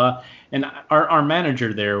 blah, blah. And our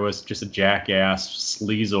manager there was just a jackass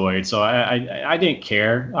sleazoid, so I didn't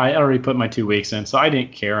care. I already put my 2 weeks in, so I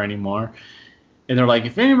didn't care anymore. And they're like,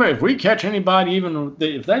 if we catch anybody, even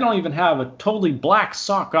if they don't even have a totally black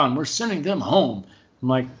sock on, we're sending them home. I'm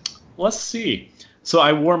like, let's see. So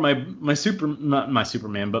I wore my not my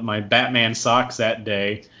Superman, but my Batman socks that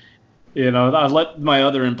day. You know, I let my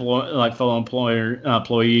other fellow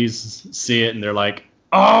employees see it, and they're like,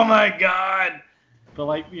 oh my God. But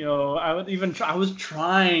like, you know, I was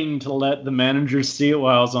trying to let the managers see it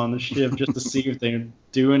while I was on the shift just to see if they would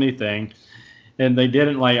do anything. And they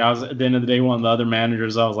didn't. Like, I was at the end of the day, one of the other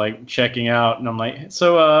managers, I was like checking out, and I'm like,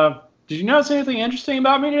 so did you notice anything interesting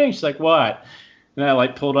about me today? She's like, what? And I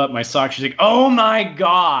like pulled up my sock. She's like, oh my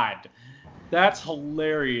God, that's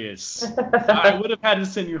hilarious. I would have had to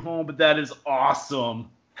send you home, but that is awesome.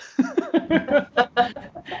 Because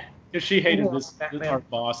she hated our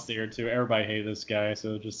boss there too. Everybody hated this guy.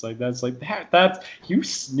 So just like that's you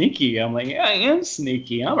sneaky. I'm like, yeah, I am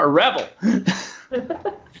sneaky. I'm a rebel.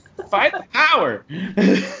 Fight the power.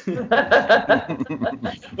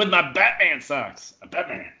 With my Batman socks. A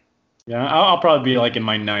Batman. Yeah, I'll probably be like in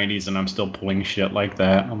my 90s and I'm still pulling shit like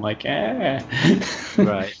that. I'm like, eh.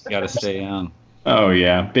 Right. You gotta stay young. Oh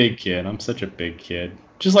yeah, big kid. I'm such a big kid.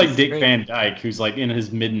 Just like Dick Van Dyke, who's like in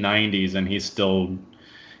his mid 90s and he's still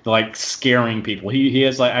like scaring people. He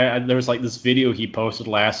has like there was like this video he posted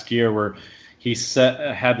last year where he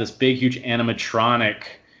had this big huge animatronic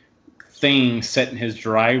thing set in his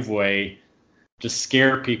driveway to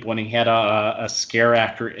scare people, and he had a scare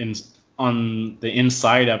actor on the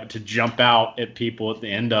inside of it to jump out at people at the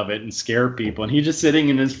end of it and scare people, and he's just sitting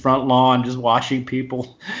in his front lawn just watching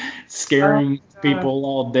people scaring people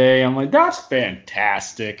all day. I'm like, that's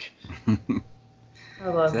fantastic. I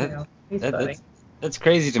love him. He's funny. That's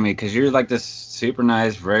crazy to me, because you're like this super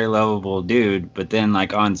nice, very lovable dude, but then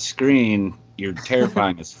like on screen you're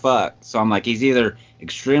terrifying as fuck. So I'm like, he's either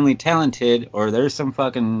extremely talented or there's some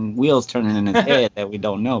fucking wheels turning in his head that we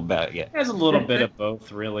don't know about yet. There's a little bit of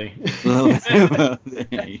both, really.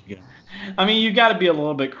 There you go. I mean, you got to be a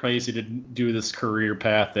little bit crazy to do this career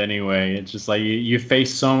path anyway. It's just like you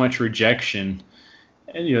face so much rejection.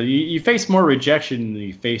 And, you know, you face more rejection than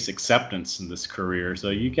you face acceptance in this career.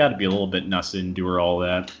 So you got to be a little bit nuts to endure all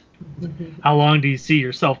that. How long do you see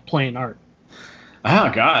yourself playing art?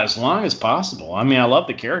 Oh, God, as long as possible. I mean, I love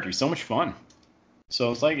the character. He's so much fun.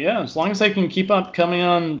 So it's like, yeah, as long as they can keep up coming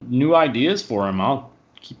on new ideas for him, I'll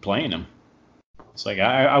keep playing him. It's like,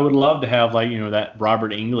 I would love to have, like, you know, that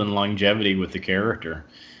Robert Englund longevity with the character.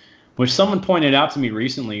 Which someone pointed out to me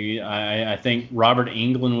recently. I think Robert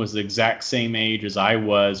Englund was the exact same age as I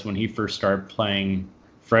was when he first started playing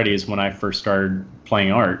Freddy, is when I first started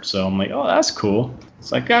playing art. So I'm like, oh, that's cool.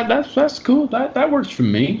 It's like, God, that's cool. That works for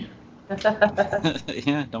me.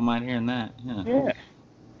 Yeah, don't mind hearing that. Yeah.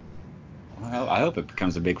 Well, I hope it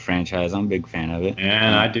becomes a big franchise. I'm a big fan of it.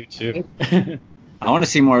 And I do too. I want to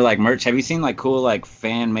see more like merch. Have you seen like cool like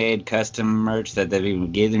fan-made custom merch that they've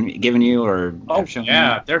even given you or? Oh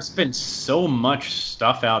yeah, there's been so much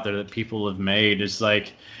stuff out there that people have made. It's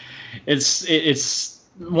like, it's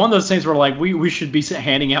one of those things where like we should be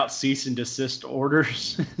handing out cease and desist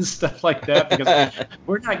orders and stuff like that, because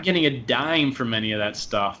we're not getting a dime from any of that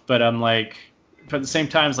stuff. But I'm like, but at the same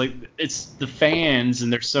time, it's like it's the fans,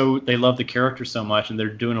 and they love the character so much, and they're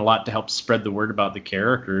doing a lot to help spread the word about the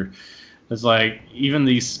character. It's like, even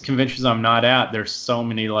these conventions I'm not at, there's so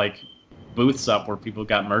many like booths up where people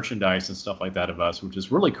got merchandise and stuff like that of us, which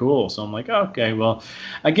is really cool. So I'm like, okay, well,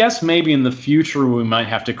 I guess maybe in the future we might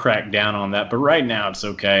have to crack down on that, but right now it's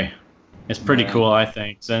okay. It's pretty cool, I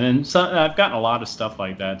think. And so I've gotten a lot of stuff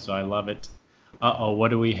like that, so I love it.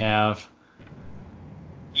 What do we have?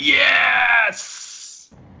 Yes!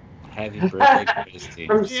 Happy birthday, Christy.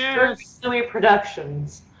 From Silly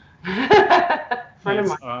Productions.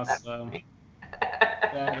 That's awesome.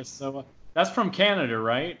 That is so. That's from Canada,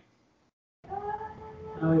 right?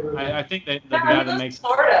 I think the guy that makes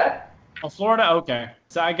Florida. Oh, Florida. Okay,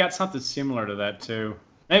 so I got something similar to that too.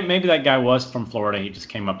 Maybe that guy was from Florida. He just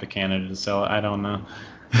came up to Canada to sell it. I don't know.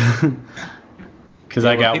 Because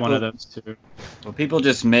I got one of those too. What people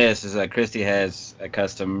just miss is that Christy has a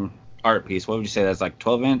custom art piece. What would you say that's like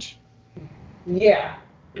 12-inch? Yeah.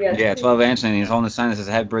 Yeah, 12 inch, and he's holding a sign that says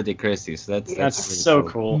 "Happy Birthday, Christy." So that's That's really so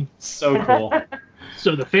cool. So cool.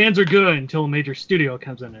 So the fans are good until a major studio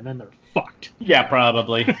comes in, and then they're fucked. Yeah,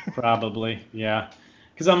 probably. Yeah.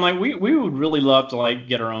 Because I'm like, we would really love to like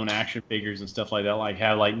get our own action figures and stuff like that, like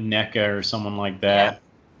have like NECA or someone like that.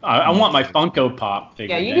 I want my Funko Pop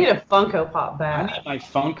figure. Yeah, you need a Funko Pop I back. need my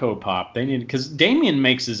Funko Pop. They need, because Damien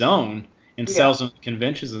makes his own and sells them at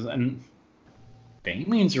conventions, and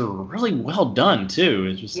Damien's are really well done too.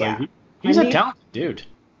 It's just like he's a talented dude.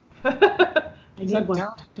 He's a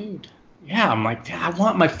talented dude. Yeah, I'm like, I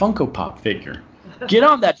want my Funko Pop figure. Get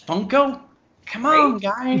on that Funko. Come on,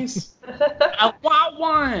 guys. I want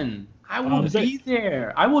one. I will be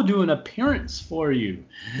there. I will do an appearance for you.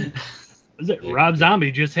 Is it Rob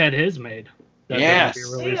Zombie just had his made? Yes.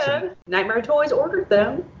 Nightmare Toys ordered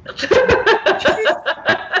them.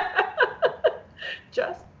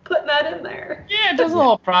 Just putting that in there. Yeah, just a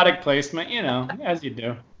little product placement, as you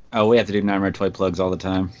do. Oh, we have to do Nightmare Toy plugs all the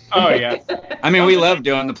time. Oh, yeah. I mean, we love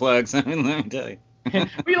doing the plugs. I mean, let me tell you.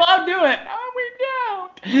 We love doing it. No, we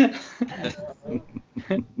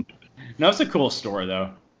don't. No, it's a cool store,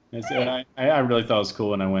 though. I really thought it was cool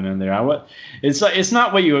when I went in there. It's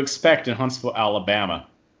not what you expect in Huntsville, Alabama.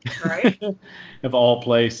 Right. Of all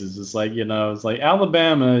places. It's like, it's like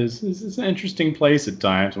Alabama is an interesting place at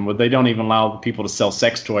times. And they don't even allow people to sell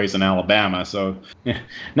sex toys in Alabama. So,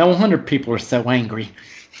 no wonder people are so angry.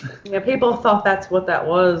 Yeah, people thought that's what that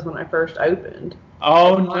was when I first opened.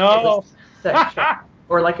 Oh, no. Sex shop,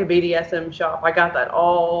 or like a BDSM shop. I got that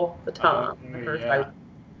all the time when I first opened.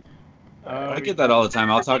 I get that all the time.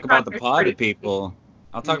 I'll talk about the pod to people.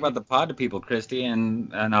 Christy,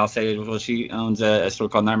 and I'll say, well, she owns a store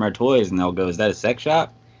called Nightmare Toys, and they'll go, is that a sex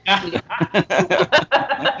shop? Yeah.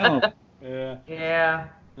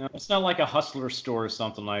 No, it's not like a Hustler store or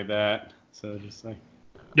something like that. So just like.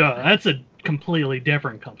 No, that's a completely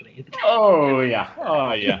different company. Oh yeah.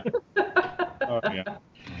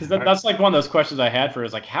 Because that's like one of those questions I had for her,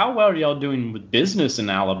 is like, how well are y'all doing with business in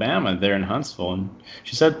Alabama there in Huntsville? And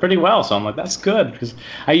she said pretty well. So I'm like, that's good, because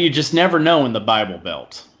you just never know in the Bible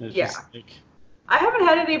Belt. It's just like, I haven't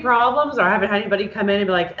had any problems, or I haven't had anybody come in and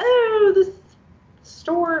be like, oh, this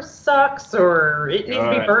store sucks, or it needs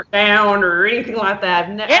to be burnt down, or anything like that.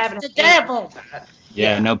 It's the devil.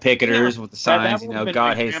 Yeah, no picketers with the signs,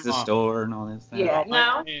 God hates the store and all this thing. Yeah,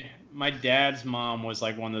 no. My dad's mom was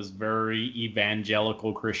like one of those very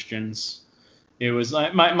evangelical Christians. It was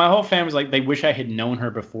like my whole family was like, they wish I had known her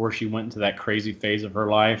before she went into that crazy phase of her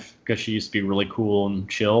life, because she used to be really cool and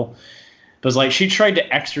chill. It was like she tried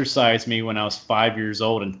to exorcise me when I was 5 years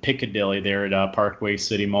old in Piccadilly there at Parkway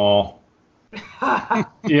City Mall.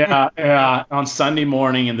 Yeah, on Sunday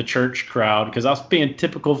morning in the church crowd, because I was being a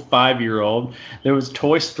typical 5-year-old. There was a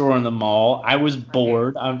toy store in the mall. I was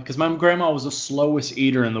bored because my grandma was the slowest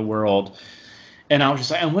eater in the world, and I was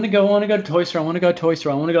just like, I want to go to toy store. I want to go to toy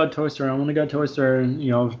store. I want to go to toy store. I want to go to toy store.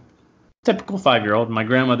 And typical 5-year-old. My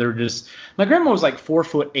grandma was like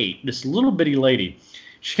 4'8", this little bitty lady.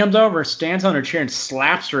 She comes over, stands on her chair, and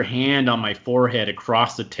slaps her hand on my forehead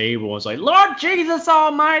across the table. It's like, Lord Jesus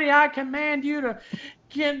Almighty, I command you to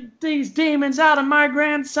get these demons out of my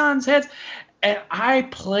grandson's heads. And I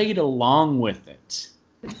played along with it.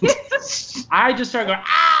 I just started going,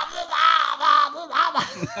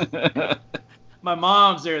 My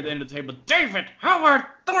mom's there at the end of the table. David Howard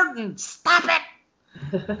Thornton, stop it!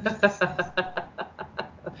 That's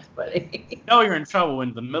funny. You're in trouble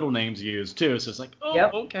when the middle name's used too. So it's like,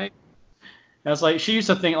 okay. That's like, she used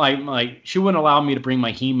to think like she wouldn't allow me to bring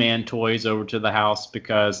my He-Man toys over to the house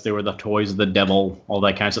because they were the toys of the devil, all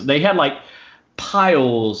that kind of stuff. They had like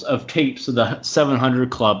piles of tapes of the 700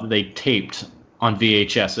 Club that they taped on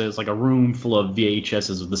VHS. It was like a room full of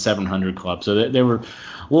VHSs of the 700 Club. So they were a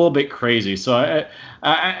little bit crazy. So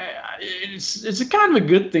it's a kind of a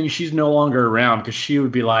good thing she's no longer around, because she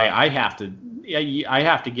would be like, I have to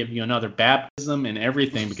give you another baptism and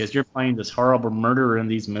everything because you're playing this horrible murderer in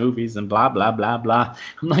these movies and blah, blah, blah, blah.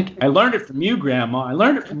 I'm like, I learned it from you, Grandma. I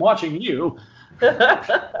learned it from watching you. When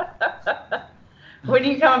are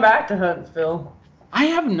you coming back to Huntsville? I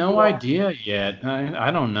have no idea yet. I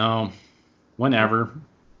don't know. Whenever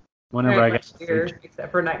I get here,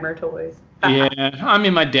 except for Nightmare Toys. Yeah, I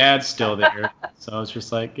mean, my dad's still there. So it's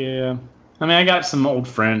just like, yeah. I mean, I got some old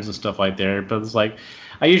friends and stuff like there, but it's like,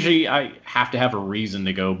 I have to have a reason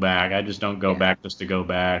to go back. I just don't go back just to go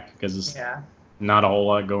back, because it's not a whole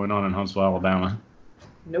lot going on in Huntsville, Alabama.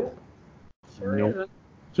 Nope. Nope.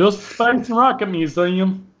 Just Spice and Rocket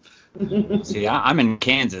Museum. See, I'm in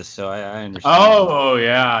Kansas, so I understand. Oh,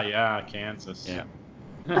 yeah, Kansas. Yeah.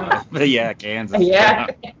 But yeah, Kansas. Yeah.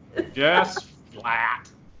 Just flat.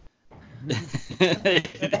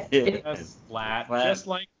 That's flat, just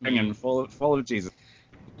like and full of Jesus.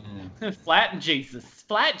 Flat and Jesus.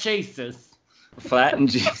 Flat Jesus. Flat and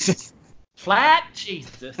Jesus. Flat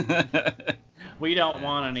Jesus. We don't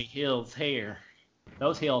want any hills here.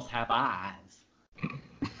 Those hills have eyes.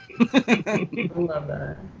 I love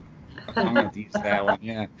that. I'm going to use that one,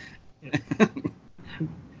 yeah.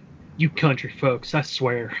 You country folks, I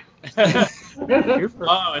swear. You're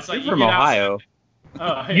from, it's like you're from Ohio.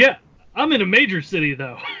 Yeah, I'm in a major city,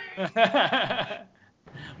 though.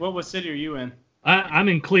 What city are you in? I'm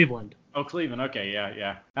in Cleveland. Oh, Cleveland. Okay,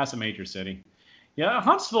 yeah. That's a major city. Yeah,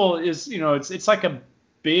 Huntsville is, it's like a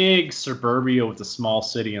big suburbia with a small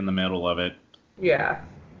city in the middle of it. Yeah.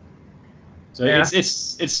 So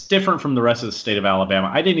it's different from the rest of the state of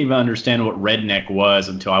Alabama. I didn't even understand what redneck was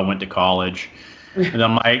until I went to college. And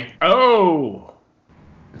I'm like, oh.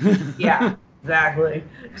 Yeah, exactly.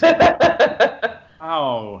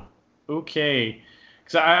 Oh, okay.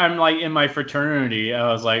 Because I'm like in my fraternity,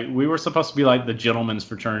 I was like, we were supposed to be like the gentleman's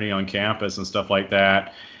fraternity on campus and stuff like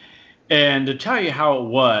that. And to tell you how it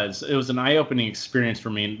was an eye-opening experience for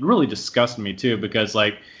me, and it really disgusted me too, because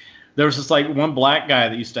like there was this like one black guy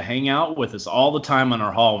that used to hang out with us all the time in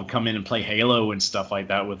our hall, would come in and play Halo and stuff like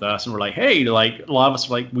that with us, and we're like, hey, like a lot of us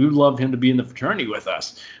were like, we would love him to be in the fraternity with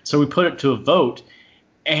us. So we put it to a vote,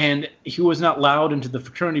 and he was not allowed into the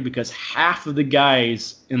fraternity because half of the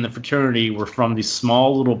guys in the fraternity were from these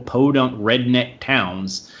small little podunk redneck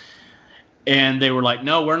towns. And they were like,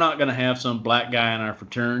 no, we're not going to have some black guy in our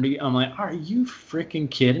fraternity. I'm like, are you freaking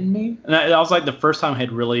kidding me? And that was like the first time I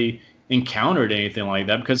had really encountered anything like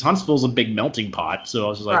that, because Huntsville's a big melting pot. So I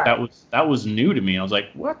was just like, that was new to me. I was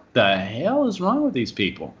like, what the hell is wrong with these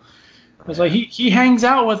people? I was like, he hangs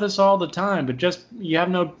out with us all the time, but just you have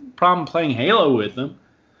no problem playing Halo with him.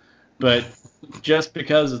 But just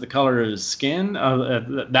because of the color of his skin,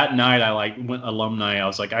 that night I like went alumni. I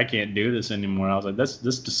was like, I can't do this anymore. I was like, this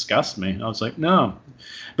disgusts me. I was like, no.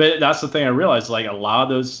 But that's the thing I realized. Like a lot of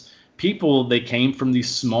those people, they came from these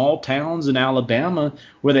small towns in Alabama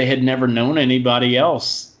where they had never known anybody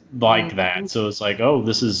else like that. So it's like, oh,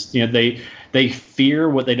 this is, they fear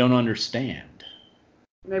what they don't understand.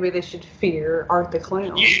 Maybe they should fear Art the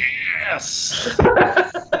Clown. Yes.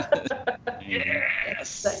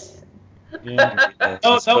 Yes. Yeah.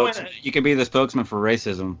 You could be the spokesman for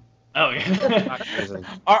racism. Oh yeah.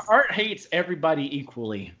 Art hates everybody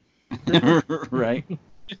equally. Right.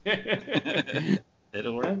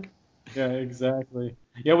 It'll work. Yeah, exactly.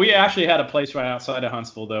 Yeah, we actually had a place right outside of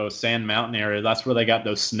Huntsville, though, Sand Mountain area. That's where they got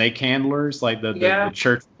those snake handlers, like the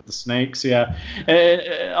church with the snakes. Yeah.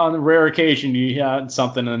 On the rare occasion, you had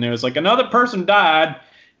something in the news like another person died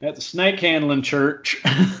at the snake handling church.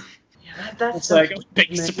 That's like a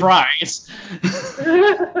big surprise.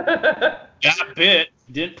 Got bit.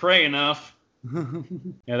 Didn't pray enough.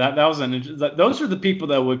 Yeah, that was those are the people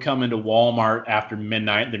that would come into Walmart after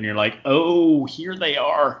midnight. Then you're like, oh, here they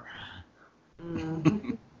are.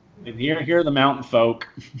 And here are the mountain folk.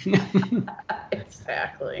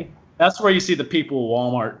 Exactly. That's where you see the people,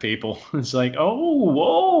 Walmart people. It's like, oh,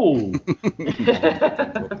 whoa.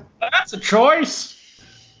 That's a choice.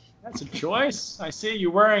 That's a choice. I see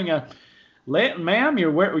you wearing ma'am,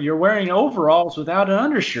 you're wearing overalls without an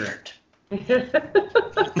undershirt. Flopping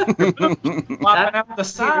out the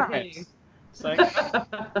sides. It's like,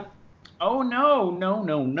 oh no,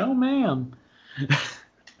 ma'am.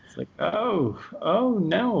 It's like, oh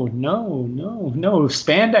no.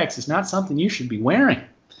 Spandex is not something you should be wearing.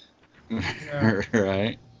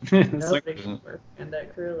 Right. No, they should wear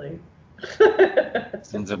spandex, really.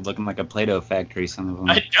 Ends up looking like a Play-Doh factory, some of them.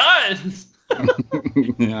 It does.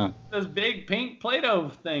 Yeah. This big pink Play-Doh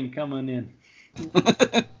thing coming in.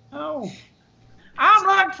 Oh. I'm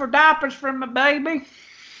looking for diapers for my baby.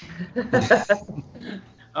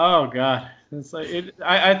 Oh God. It's like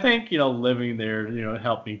I think, living there,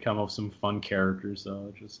 helped me come up with some fun characters, so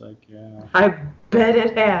it's just like, yeah. I bet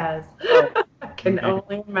it has. I can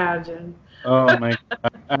only imagine. Oh my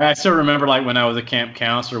God. I still remember, like, when I was a camp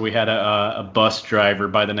counselor, we had a bus driver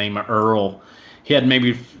by the name of Earl. He had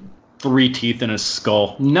maybe 3 teeth in his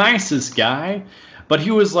skull. Nicest guy, but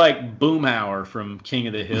he was like Boomhauer from King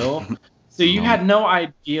of the Hill. So you had no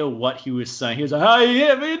idea what he was saying. He was like, "Oh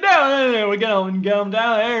yeah, we down there. We're gonna come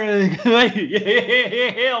down there.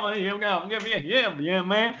 Yeah,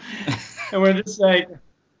 man." And we're just like,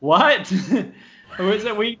 "What?"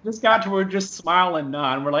 We just got to we're just smiling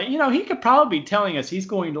nod. We're like, he could probably be telling us he's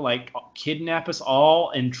going to like kidnap us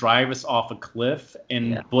all and drive us off a cliff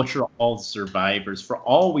and butcher all the survivors for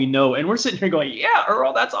all we know. And we're sitting here going, yeah,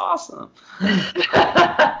 Earl, that's awesome.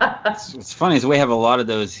 What's funny is we have a lot of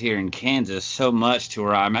those here in Kansas, so much to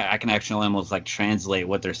where I can actually almost like translate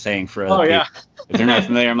what they're saying for other people. If they're not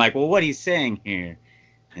familiar, I'm like, well, what he's saying here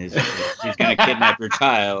is she's going to kidnap your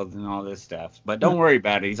child and all this stuff. But don't worry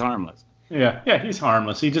about it. He's harmless. Yeah, he's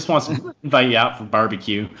harmless. He just wants to invite you out for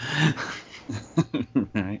barbecue.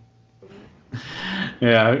 Right.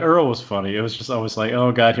 Yeah, Earl was funny. It was just always like,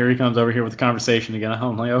 oh, God, here he comes over here with the conversation again.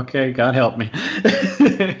 I'm like, okay, God help me.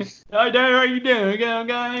 Hi, Dad, how you doing?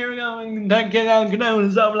 God, here we go. Get out and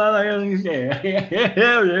and stuff like that.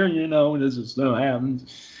 Yeah, this is stuff happens.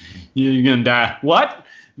 You're going to die. What?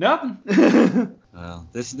 Nothing. Well,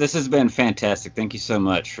 this has been fantastic. Thank you so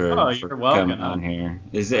much for welcome. coming on here.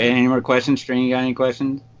 Is there any more questions? String, you got any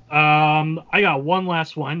questions? I got one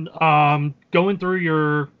last one. Going through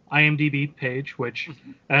your IMDb page, which,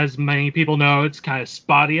 as many people know, it's kind of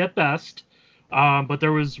spotty at best. But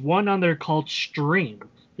there was one on there called Stream.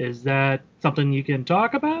 Is that something you can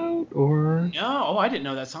talk about, or? No, I didn't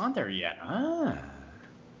know that's on there yet.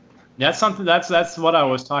 That's something. That's what I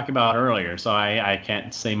was talking about earlier. So I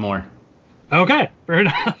can't say more. Okay, fair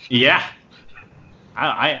enough. Yeah.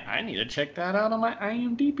 I need to check that out on my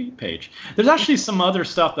IMDb page. There's actually some other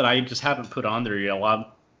stuff that I just haven't put on there yet. A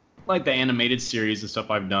lot, like the animated series and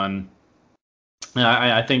stuff I've done.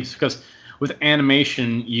 I think because with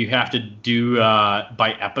animation, you have to do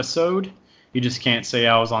by episode. You just can't say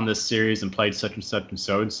I was on this series and played such and such and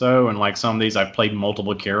so and so. And like some of these, I've played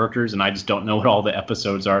multiple characters, and I just don't know what all the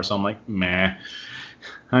episodes are. So I'm like, meh.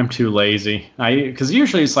 I'm too lazy. Because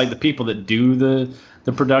usually it's like the people that do the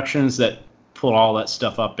productions that pull all that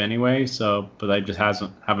stuff up anyway. So, but they just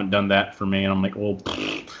haven't done that for me, and I'm like, well.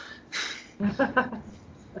 I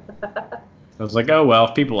was like, oh well,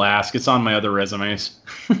 if people ask, it's on my other resumes.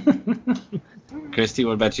 Christy,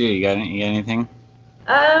 what about you? You got anything?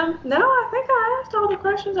 No, I think I asked all the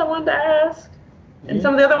questions I wanted to ask, and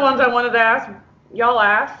some of the other ones I wanted to ask, y'all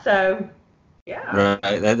asked. So. Yeah.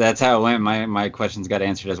 Right. That's how it went. My questions got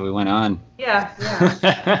answered as we went on. Yeah.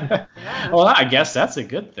 Well, I guess that's a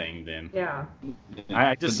good thing then. Yeah.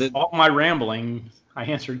 I just all my rambling, I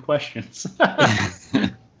answered questions.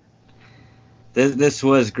 This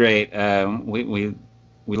was great. We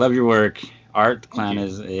love your work. Art Clown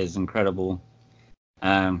is incredible.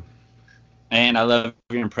 And I love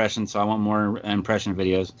your impressions, so I want more impression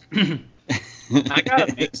videos. I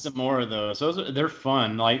gotta make some more of those. They're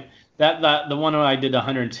fun. Like. The one I did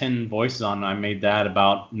 110 voices on, I made that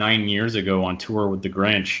about 9 years ago on tour with the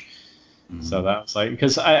Grinch. Mm-hmm. So that was like,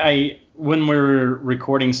 because I when we were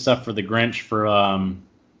recording stuff for the Grinch for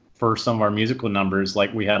some of our musical numbers,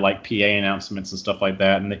 like we had like PA announcements and stuff like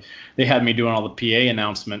that, and they had me doing all the PA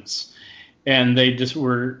announcements, and they just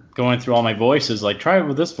were going through all my voices, like try it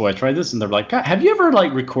with this voice, try this, and they're like, God, have you ever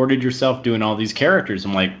like recorded yourself doing all these characters?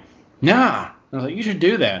 I'm like, nah. I was like, you should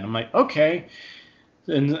do that. And I'm like, okay.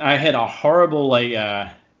 And I had a horrible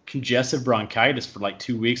congestive bronchitis for like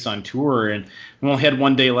 2 weeks on tour, and we only had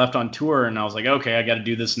 1 day left on tour, and I was like, okay, I got to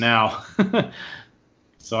do this now.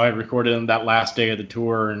 So I recorded on that last day of the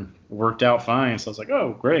tour, and it worked out fine. So I was like,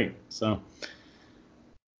 oh, great. So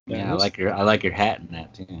yeah, I like your hat in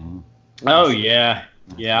that too. Oh yeah.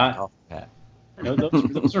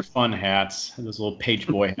 Those are fun hats. Those little page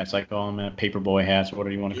boy hats, I call them, paper boy hats,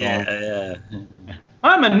 whatever you want to call them. Yeah.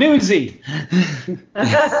 I'm a newsie.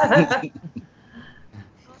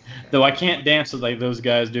 Though I can't dance with like those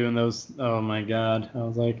guys doing those. Oh my God! I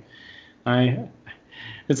was like,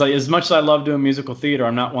 it's like as much as I love doing musical theater,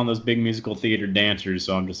 I'm not one of those big musical theater dancers.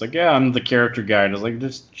 So I'm just like, yeah, I'm the character guy. And I was like,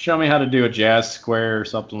 just show me how to do a jazz square or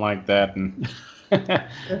something like that. And that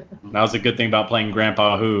was a good thing about playing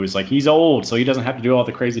Grandpa Who. Is like he's old, so he doesn't have to do all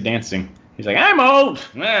the crazy dancing. He's like, I'm old.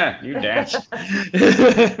 You dance.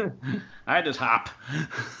 I just hop.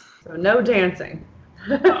 So no dancing.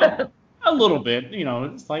 A little bit,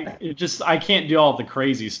 it's like I can't do all the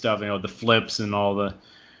crazy stuff, the flips and all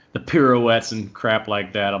the pirouettes and crap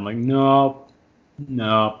like that. I'm like, nope.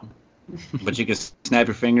 But you can snap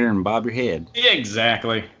your finger and bob your head. Yeah,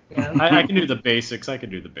 exactly. Yeah. I can do the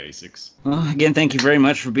basics. Well, again, thank you very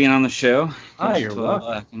much for being on the show. Oh, you're welcome.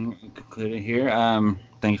 I can conclude it here.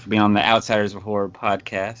 Thank you for being on the Outsiders of Horror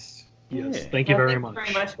podcast. Yes, thank you very much.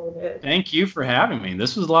 Thank you for having me.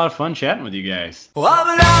 This was a lot of fun chatting with you guys. Well, I'm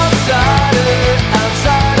an outsider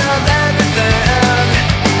of everything.